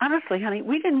 Honestly, honey,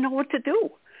 we didn't know what to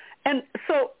do. And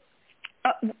so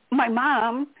my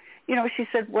mom, she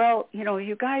said, well,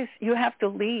 you guys, you have to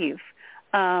leave.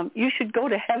 You should go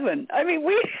to heaven. I mean,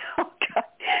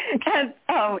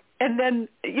 and then,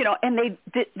 and they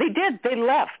did. They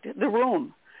left the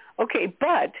room. Okay,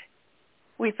 but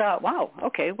we thought, wow,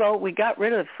 okay, well, we got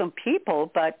rid of some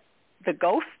people, but the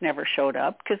ghost never showed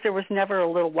up because there was never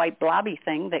a little white blobby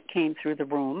thing that came through the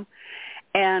room.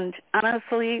 And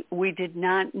honestly, we did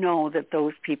not know that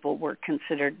those people were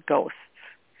considered ghosts.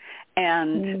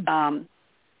 And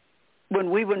when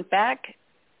we went back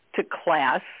to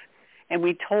class and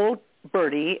we told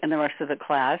Bertie and the rest of the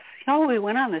class, we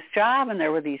went on this job and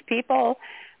there were these people,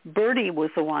 Bertie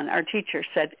was the one, our teacher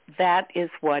said, that is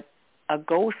what a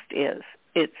ghost is.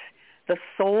 It's the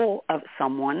soul of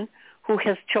someone who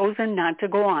has chosen not to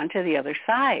go on to the other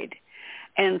side.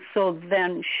 And so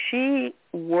then she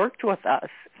worked with us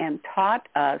and taught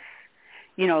us,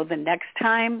 the next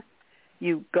time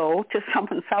you go to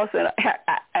someone's house, and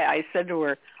I said to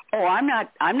her, oh, I'm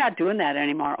not doing that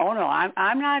anymore. Oh no,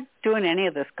 I'm not doing any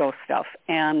of this ghost stuff.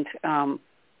 And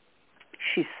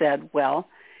she said, well,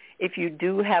 if you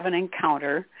do have an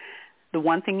encounter, the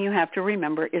one thing you have to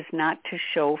remember is not to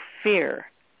show fear,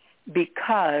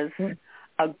 because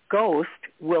a ghost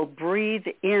will breathe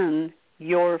in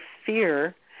your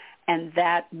fear, and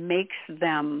that makes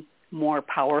them more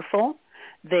powerful.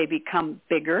 They become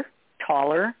bigger,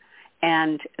 taller,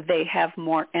 and they have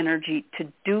more energy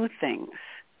to do things.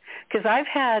 Because I've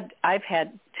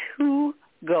had 2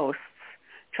 ghosts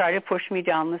try to push me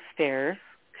down the stairs.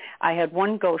 I had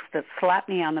one ghost that slapped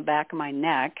me on the back of my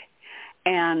neck,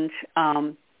 and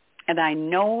I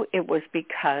know it was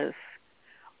because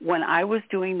when I was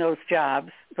doing those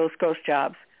jobs, those ghost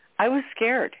jobs, I was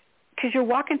scared. Because you're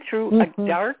walking through a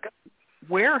dark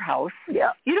warehouse.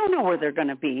 Yeah. You don't know where they're going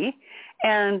to be.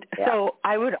 And so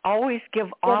I would always give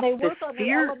off this fear. They work on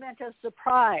the element of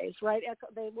surprise, right?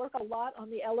 They work a lot on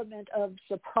the element of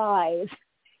surprise.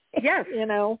 Yes.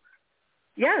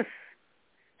 Yes.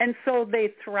 And so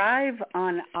they thrive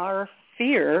on our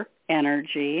fear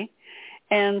energy.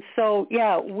 And so,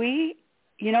 we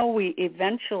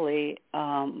eventually,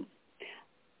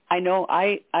 I know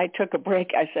I took a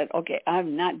break. I said, okay,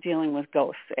 I'm not dealing with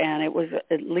ghosts. And it was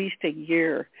at least a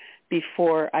year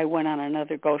before I went on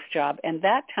another ghost job. And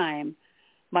that time,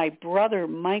 my brother,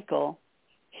 Michael,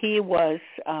 he was,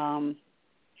 oh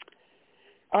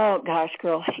gosh,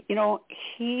 girl,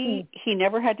 he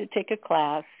never had to take a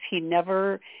class.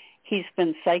 He's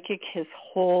been psychic his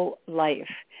whole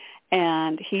life.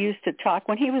 And he used to talk,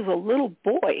 when he was a little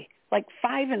boy, like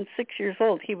 5 and 6 years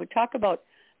old, he would talk about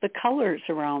the colors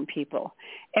around people.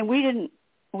 And we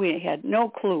had no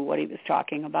clue what he was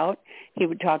talking about. He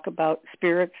would talk about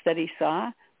spirits that he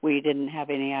saw. We didn't have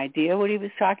any idea what he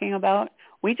was talking about.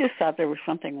 We just thought there was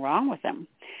something wrong with him.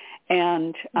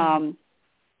 And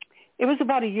it was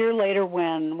about a year later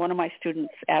when one of my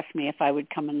students asked me if I would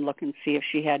come and look and see if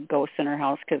she had ghosts in her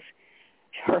house, because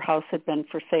her house had been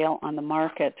for sale on the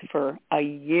market for a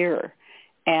year.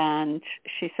 And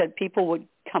she said people would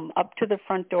come up to the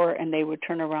front door and they would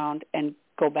turn around and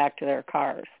go back to their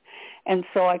cars. And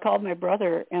so I called my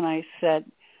brother and I said,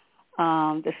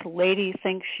 this lady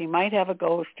thinks she might have a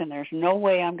ghost and there's no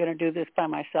way I'm going to do this by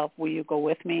myself. Will you go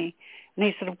with me? And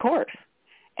he said, of course.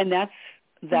 And that's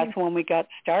when we got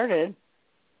started.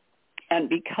 And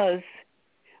because,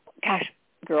 gosh,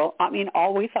 girl, I mean,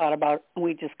 all we thought about,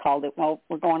 we just called it, well,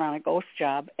 we're going on a ghost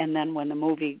job. And then when the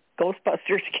movie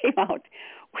Ghostbusters came out,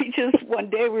 we just, one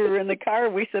day we were in the car,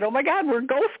 we said, oh my God, we're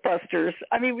Ghostbusters.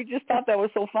 I mean, we just thought that was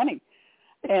so funny.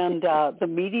 And the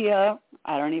media,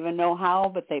 I don't even know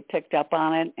how, but they picked up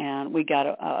on it. And we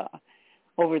got,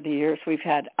 over the years, we've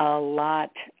had a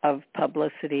lot of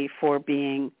publicity for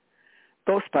being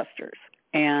Ghostbusters.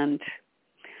 And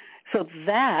so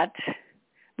that,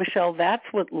 Michelle, that's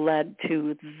what led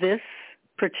to this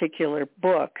particular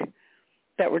book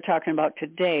that we're talking about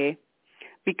today,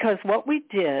 because what we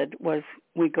did was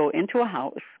we go into a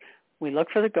house, we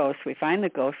look for the ghost, we find the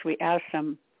ghost, we ask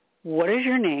them, what is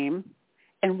your name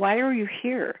and why are you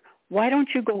here? Why don't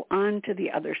you go on to the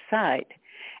other side?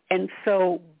 And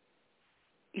so,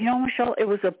 you know, Michelle, it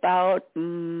was about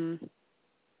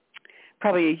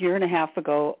probably a year and a half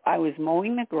ago, I was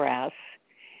mowing the grass,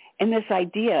 and this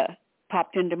idea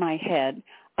popped into my head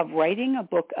of writing a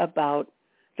book about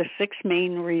the 6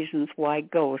 main reasons why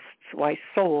ghosts, why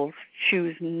souls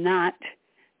choose not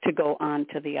to go on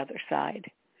to the other side.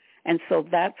 And so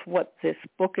that's what this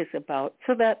book is about,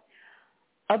 so that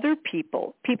other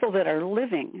people that are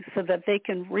living, so that they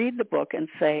can read the book and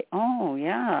say, oh,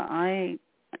 yeah,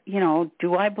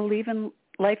 do I believe in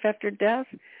life after death?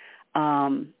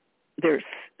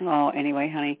 Anyway,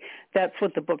 honey, that's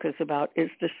what the book is about, is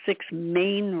the 6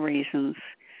 main reasons.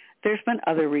 There's been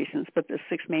other reasons, but the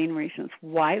 6 main reasons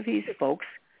why these folks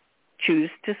choose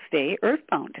to stay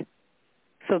earthbound.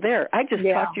 So there, I just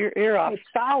talked your ear off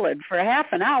solid for half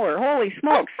an hour. Holy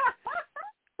smokes.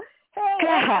 Hey,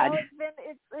 God.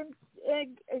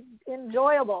 It's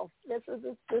enjoyable. This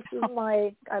is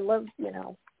my, I love,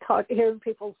 hearing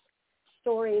people's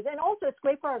stories. And also it's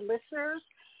great for our listeners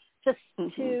just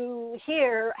to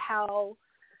hear how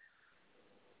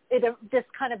this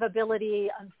kind of ability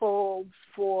unfolds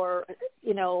for,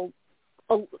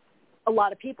 a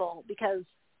lot of people, because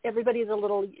everybody's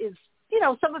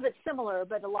some of it's similar,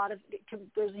 but a lot of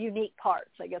there's unique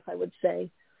parts, I guess I would say.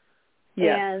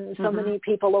 Yes. And so many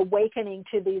people awakening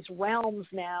to these realms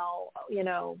now,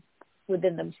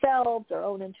 within themselves, their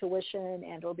own intuition,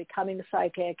 and or becoming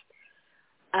psychic.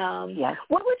 Yes.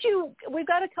 What would we've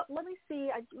got let me see,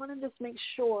 I want to just make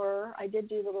sure, I did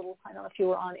do the little, I don't know if you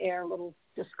were on air, little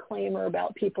disclaimer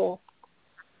about people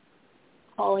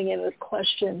calling in with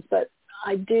questions, but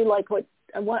I do like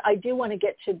I do want to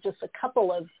get to just a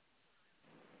couple of,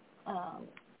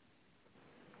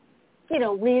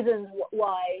 reasons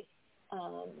why,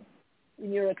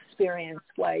 in your experience,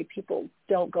 why people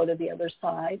don't go to the other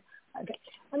side. Okay,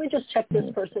 let me just check this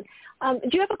person. Do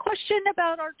you have a question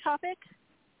about our topic?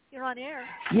 You're on air.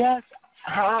 Yes.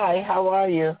 Hi, how are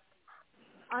you?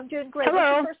 I'm doing great.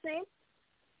 Hello. What's your first name?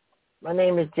 My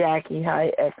name is Jackie.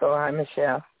 Hi, Echo. Hi,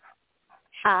 Michelle.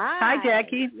 Hi. Hi,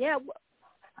 Jackie. Yeah.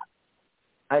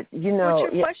 What's your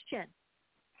question?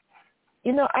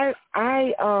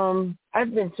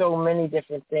 I've been so many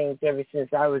different things ever since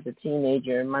I was a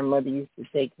teenager, and my mother used to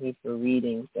take me for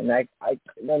readings, and I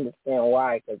couldn't understand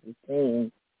why, because it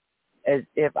seemed as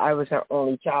if I was her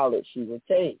only child that she would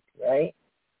take, right?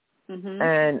 Mm-hmm.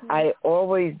 And I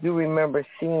always do remember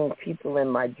seeing people in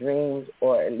my dreams,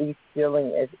 or at least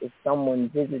feeling as if someone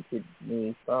visited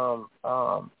me from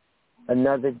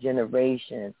another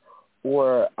generation.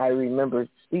 Or I remember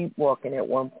sleepwalking at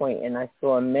one point, and I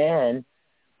saw a man,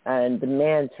 and the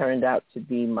man turned out to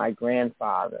be my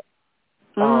grandfather.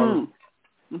 And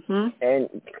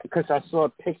because I saw a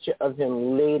picture of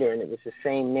him later, and it was the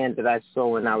same man that I saw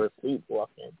when I was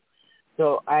sleepwalking.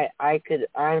 So I could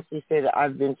honestly say that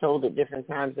I've been told at different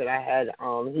times that I had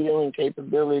healing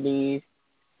capabilities,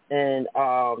 and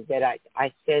that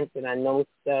I sense and I know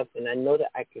stuff, and I know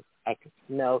that I could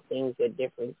smell things at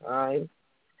different times.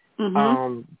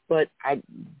 But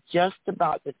just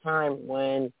about the time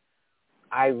when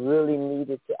I really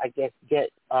needed to, I guess, get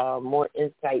more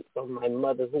insight from my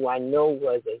mother, who I know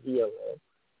was a healer,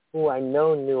 who I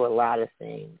know knew a lot of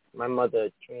things. My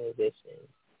mother transitioned.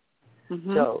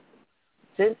 So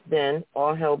since then,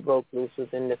 all hell broke loose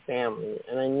within the family.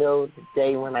 And I know the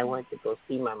day when I went to go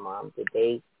see my mom, the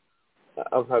day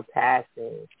of her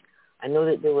passing, I know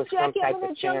that there was Jackie, some type I'm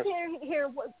going of to jump here.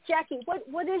 Jackie,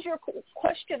 what is your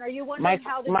question? Are you wondering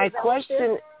how to my develop question?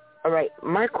 this? All right,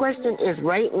 my question is,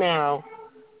 right now,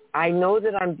 I know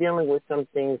that I'm dealing with some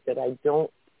things that I don't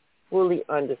fully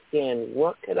understand.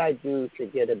 What could I do to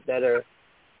get a better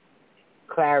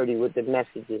clarity with the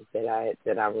messages that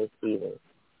I'm receiving?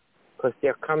 Because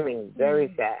they're coming very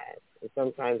fast and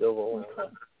sometimes overwhelming.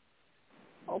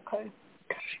 Okay.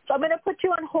 So I'm going to put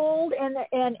you on hold and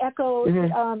echo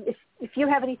if you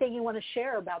have anything you want to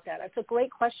share about that. That's a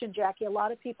great question, Jackie. A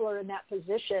lot of people are in that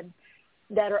position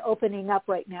that are opening up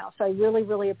right now. So I really,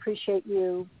 really appreciate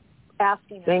you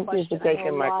asking that question. Thank you for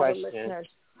taking my question.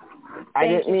 I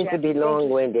didn't mean to be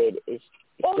long-winded. It's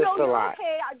just a lot.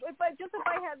 Okay. But just if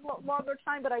I had longer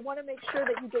time, but I want to make sure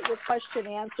that you get your question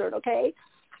answered, okay?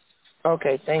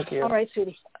 Okay, thank you. All right,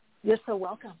 sweetie. You're so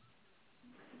welcome.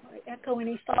 All right, Echo,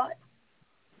 any thought?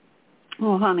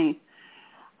 Oh, honey.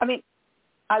 I mean,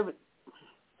 I would.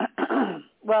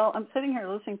 Well, I'm sitting here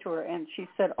listening to her, and she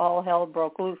said all hell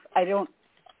broke loose. I don't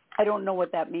know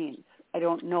what that means. I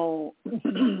don't know.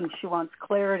 She wants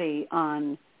clarity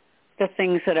on the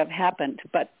things that have happened,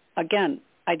 but again,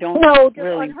 I don't know. Just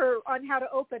really on how to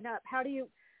open up. How do you,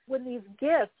 when these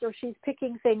gifts or she's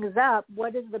picking things up,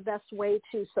 what is the best way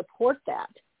to support that?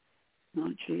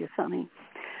 Oh, geez, honey.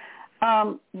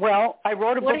 Well, I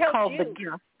wrote a book called The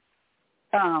Gift.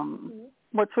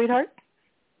 What, sweetheart?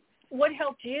 What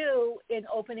helped you in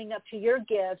opening up to your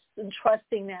gifts and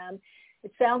trusting them?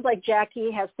 It sounds like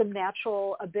Jackie has some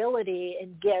natural ability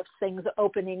in gifts, things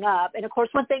opening up. And, of course,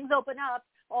 when things open up,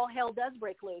 all hell does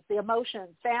break loose, the emotions,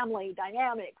 family,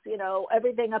 dynamics,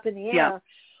 everything up in the air. Yeah.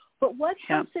 But what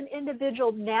helps an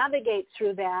individual navigate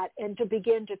through that and to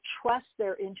begin to trust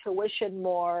their intuition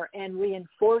more and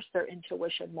reinforce their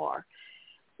intuition more?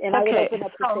 And I would open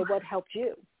up and say, what helped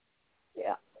you?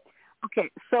 Yeah. Okay,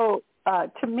 so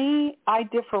to me, I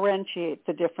differentiate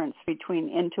the difference between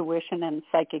intuition and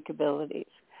psychic abilities.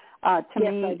 To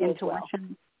me,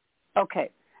 intuition. Well.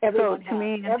 Okay. Everyone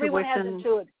everyone has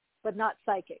intuitive, but not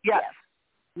psychic. Yes.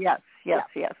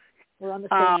 We're on the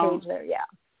same page there. Yeah.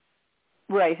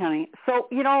 Right, honey. So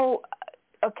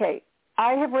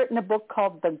I have written a book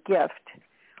called The Gift,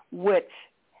 which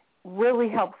really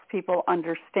helps people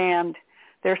understand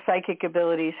their psychic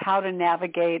abilities, how to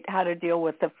navigate, how to deal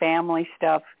with the family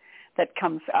stuff that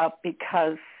comes up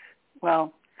because,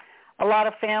 well, a lot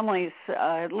of families,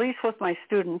 at least with my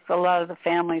students, a lot of the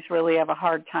families really have a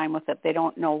hard time with it. They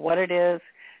don't know what it is.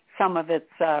 Some of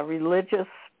it's religious.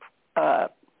 A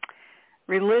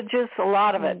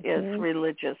lot of it is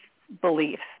religious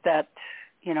beliefs that,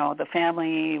 the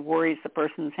family worries the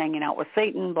person's hanging out with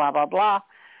Satan, blah, blah, blah.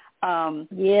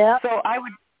 So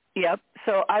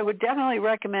I would definitely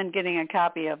recommend getting a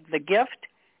copy of The Gift.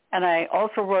 And I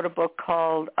also wrote a book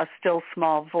called A Still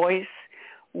Small Voice,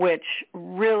 which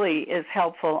really is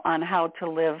helpful on how to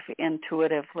live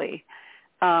intuitively.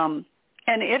 And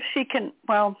if she can,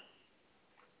 so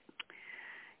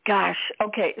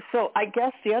I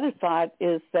guess the other thought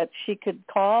is that she could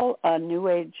call a New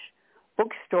Age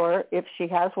bookstore if she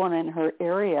has one in her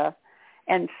area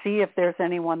and see if there's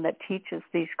anyone that teaches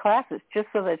these classes, just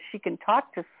so that she can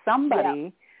talk to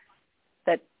somebody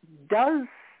that does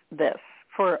this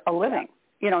for a living.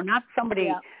 Not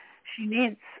somebody, she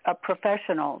needs a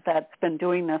professional that's been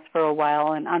doing this for a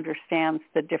while and understands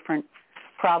the different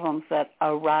problems that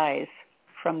arise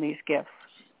from these gifts.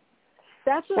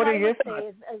 That's what I are your would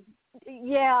thoughts? Say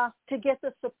to get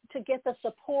the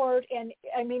support and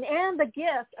the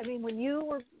gift.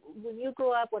 When you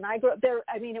grew up, when I grew up,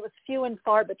 it was few and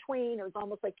far between. It was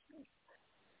almost like,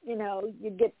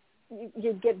 you'd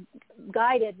get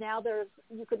guided. Now there's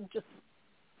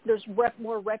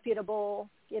more reputable,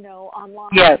 online.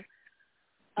 Yes.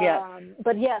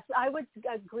 But yes, I would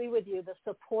agree with you. The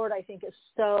support, I think, is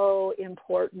so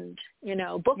important.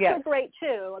 Books are great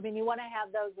too. You want to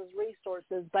have those as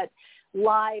resources, but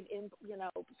live,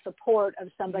 support of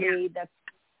somebody that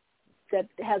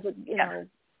has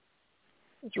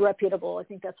is reputable. I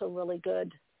think that's a really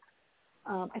good.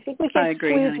 I think we can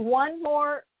squeeze one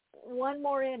more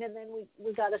in, and then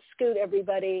we got to scoot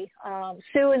everybody.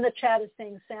 Sue in the chat is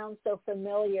saying, "Sounds so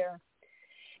familiar."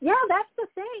 Yeah, that's the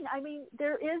thing.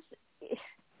 There is.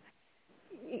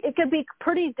 It can be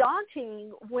pretty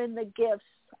daunting when the gifts.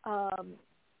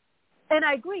 And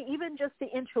I agree. Even just the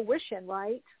intuition,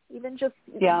 right? Even just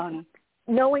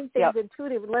knowing things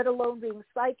intuitive, let alone being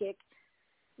psychic.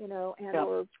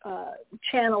 Or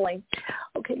channeling.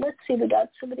 Okay, let's see. We got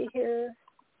somebody here.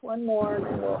 One more.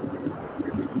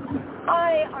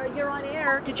 Hi, you're on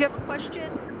air. Did you have a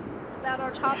question about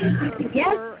our topic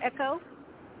or Echo?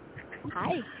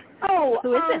 Hi. Oh,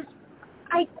 who is this?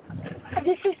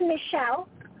 This is Michelle,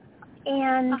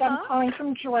 and I'm calling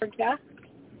from Georgia.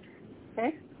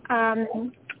 Okay.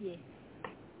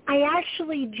 I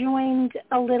actually joined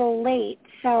a little late,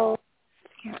 so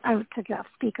I took it off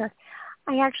speaker.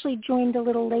 I actually joined a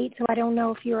little late, so I don't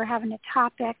know if you were having a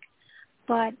topic,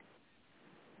 but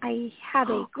I have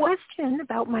a question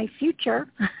about my future.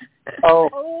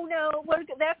 Oh no!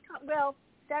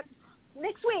 That's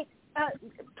next week.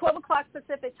 12 o'clock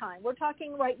Pacific time. We're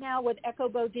talking right now with Echo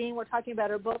Bodine. We're talking about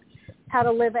her book, How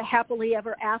to Live a Happily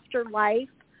Ever After Life.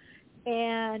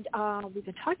 And we've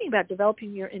been talking about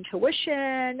developing your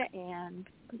intuition and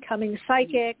becoming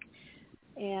psychic,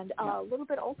 and a little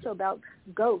bit also about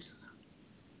ghosts,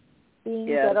 beings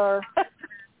that are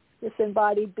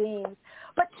disembodied beings.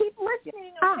 But keep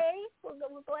listening, okay?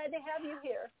 We're glad to have you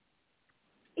here.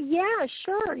 Yeah,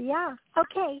 sure, yeah.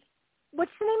 Okay.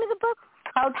 What's the name of the book?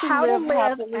 How to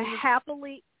live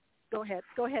happily. Go ahead.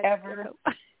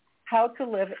 How to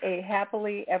live a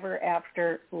happily ever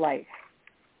after life.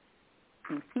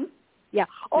 Mm-hmm. Yeah,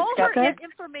 all her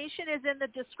information is in the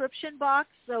description box.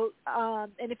 So,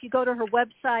 and if you go to her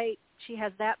website, she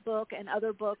has that book and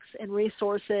other books and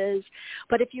resources.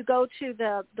 But if you go to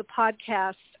the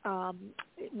podcast,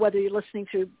 whether you're listening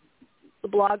through the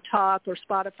Blog Talk or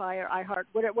Spotify or iHeart,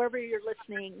 wherever you're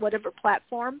listening, whatever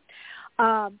platform,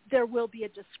 there will be a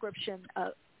description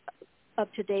of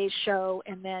today's show,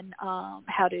 and then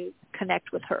how to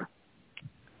connect with her.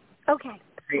 Okay.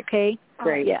 Okay.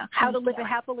 Great. Yeah. How to Live a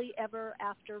Happily Ever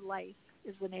After Life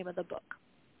is the name of the book.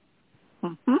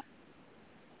 Mm-hmm.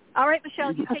 All right,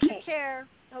 Michelle, you take good care.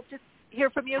 Hope to hear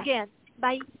from you again.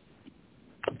 Bye.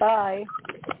 Bye.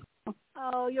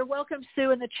 Oh, you're welcome,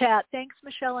 Sue, in the chat. Thanks,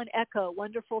 Michelle and Echo.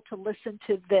 Wonderful to listen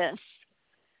to this.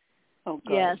 Oh,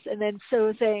 good. Yes, and then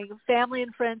Sue saying, family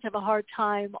and friends have a hard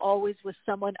time always with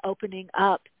someone opening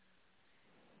up.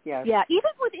 Yes. Yeah,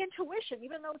 even with intuition,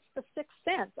 even though it's the sixth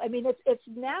sense. I mean, it's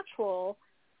natural.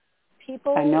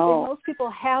 People, I know. Most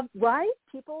people have, right?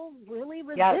 People really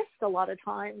resist a lot of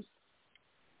times.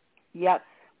 Yes.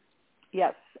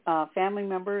 Family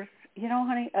members,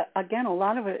 honey, again, a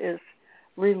lot of it is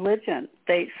religion.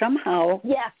 They somehow...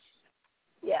 Yes.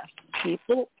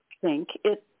 People think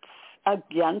it's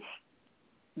against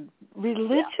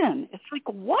religion. Yeah. It's like,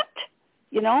 what?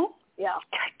 Yeah.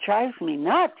 It drives me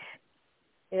nuts.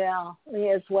 Yeah, me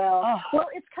as well. Oh. Well,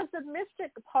 it's because the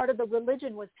mystic part of the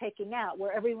religion was taken out,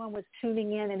 where everyone was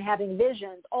tuning in and having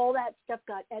visions. All that stuff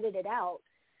got edited out.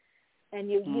 And,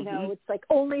 you know, it's like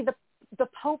only the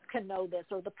Pope can know this,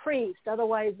 or the priest.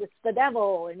 Otherwise, it's the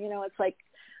devil. And, it's like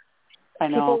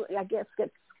people, I guess, get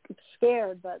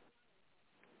scared. But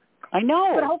I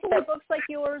know. But hopefully books like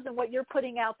yours and what you're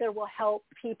putting out there will help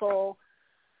people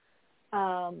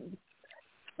not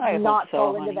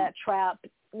fall into that trap.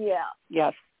 Yeah.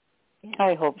 Yes.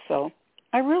 I hope so.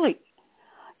 I really,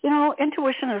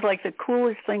 intuition is like the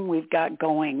coolest thing we've got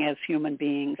going as human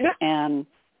beings. Yeah. And,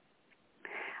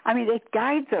 I mean, it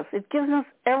guides us. It gives us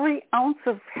every ounce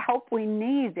of help we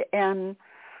need. And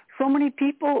so many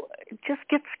people just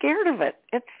get scared of it.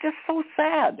 It's just so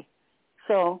sad.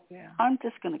 So I'm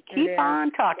just going to keep on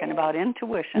talking about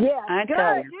intuition. Yeah, I good.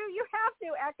 tell you. You have to,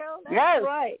 Echo. That's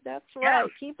right. That's right.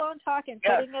 Keep on talking,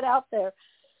 putting it out there.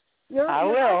 You're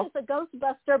not just a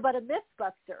ghostbuster, but a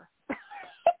mythbuster.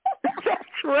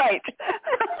 That's right.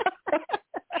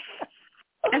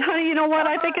 And honey, you know what?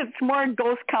 I think it's more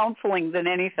ghost counseling than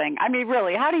anything. I mean,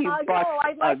 really, how do you bust I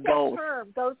like a that ghost?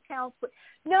 term, ghost counseling.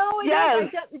 No,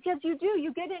 because you do.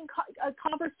 You get in a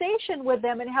conversation with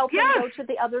them and help them go to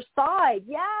the other side.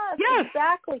 Yes,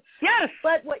 exactly. Yes.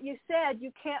 But what you said,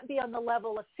 you can't be on the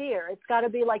level of fear. It's got to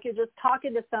be like you're just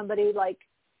talking to somebody like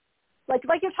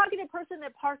you're talking to a person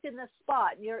that parked in this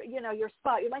spot. Your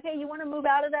spot. You're like, hey, you want to move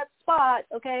out of that spot,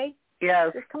 okay?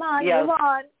 Yes. Just come on, move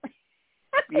on.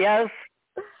 Yes.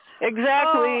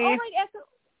 Exactly. All right, Echo.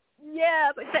 Yeah,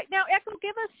 but now Echo,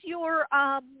 give us your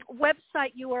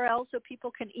website URL so people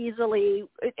can easily.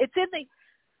 It's in the.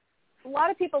 A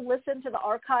lot of people listen to the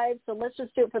archive, so let's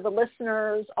just do it for the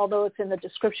listeners. Although it's in the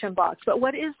description box, but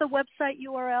what is the website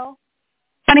URL?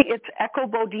 Honey, it's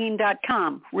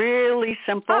echobodine.com. Really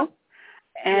simple.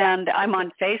 And I'm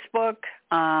on Facebook.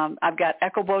 I've got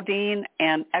Echo Bodine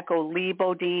and Echo Lee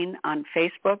Bodine on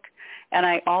Facebook. And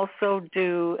I also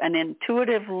do an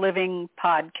intuitive living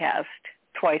podcast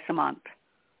twice a month.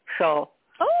 So,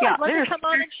 let them come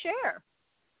on and share.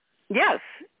 Yes,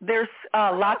 there's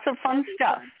lots of fun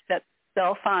stuff that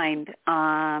they'll find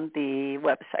on the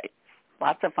website.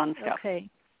 Lots of fun stuff. Okay.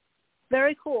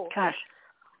 Very cool. Gosh,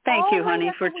 thank you,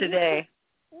 honey, for today.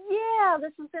 Yeah,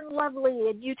 this has been lovely.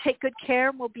 And you take good care,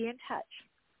 and we'll be in touch.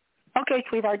 Okay,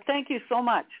 sweetheart. Thank you so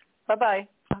much. Bye-bye.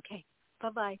 Okay.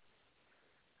 Bye-bye.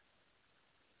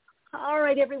 All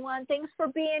right, everyone. Thanks for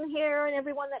being here, and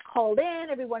everyone that called in,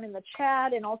 everyone in the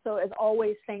chat, and also, as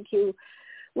always, thank you,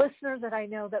 listeners that I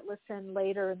know that listen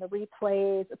later in the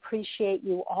replays. Appreciate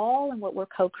you all and what we're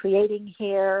co-creating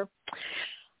here.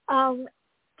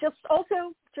 Just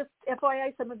also just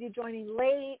FYI, some of you joining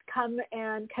late, come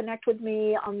and connect with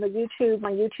me on the YouTube,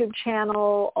 my YouTube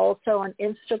channel, also on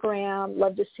Instagram.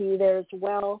 Love to see you there as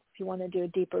well if you want to do a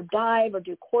deeper dive or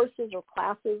do courses or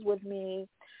classes with me.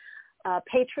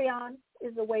 Patreon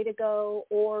is the way to go,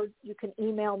 or you can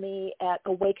email me at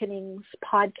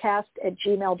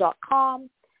awakeningspodcast@gmail.com.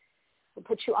 We'll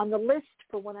put you on the list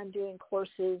for when I'm doing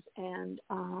courses and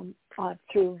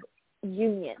through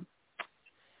Union.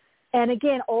 And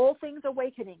again, all things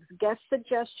awakenings, guest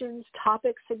suggestions,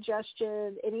 topic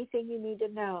suggestions, anything you need to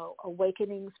know,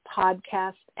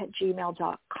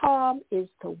 awakeningspodcast@gmail.com is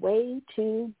the way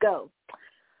to go.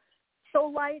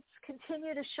 Soul Lights,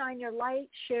 continue to shine your light,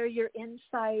 share your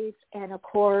insights, and of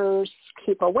course,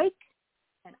 keep awake.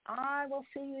 And I will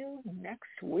see you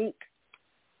next week.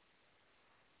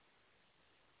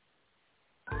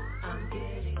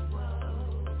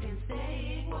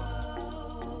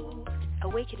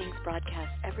 Awakenings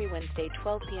broadcasts every Wednesday,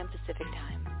 12 p.m. Pacific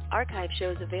Time. Archive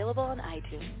shows available on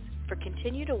iTunes. For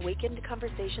continued awakened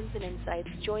conversations and insights,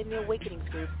 join the Awakenings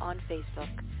group on Facebook.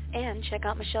 And check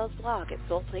out Michelle's blog at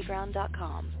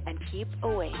soulplayground.com. And keep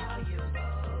awake.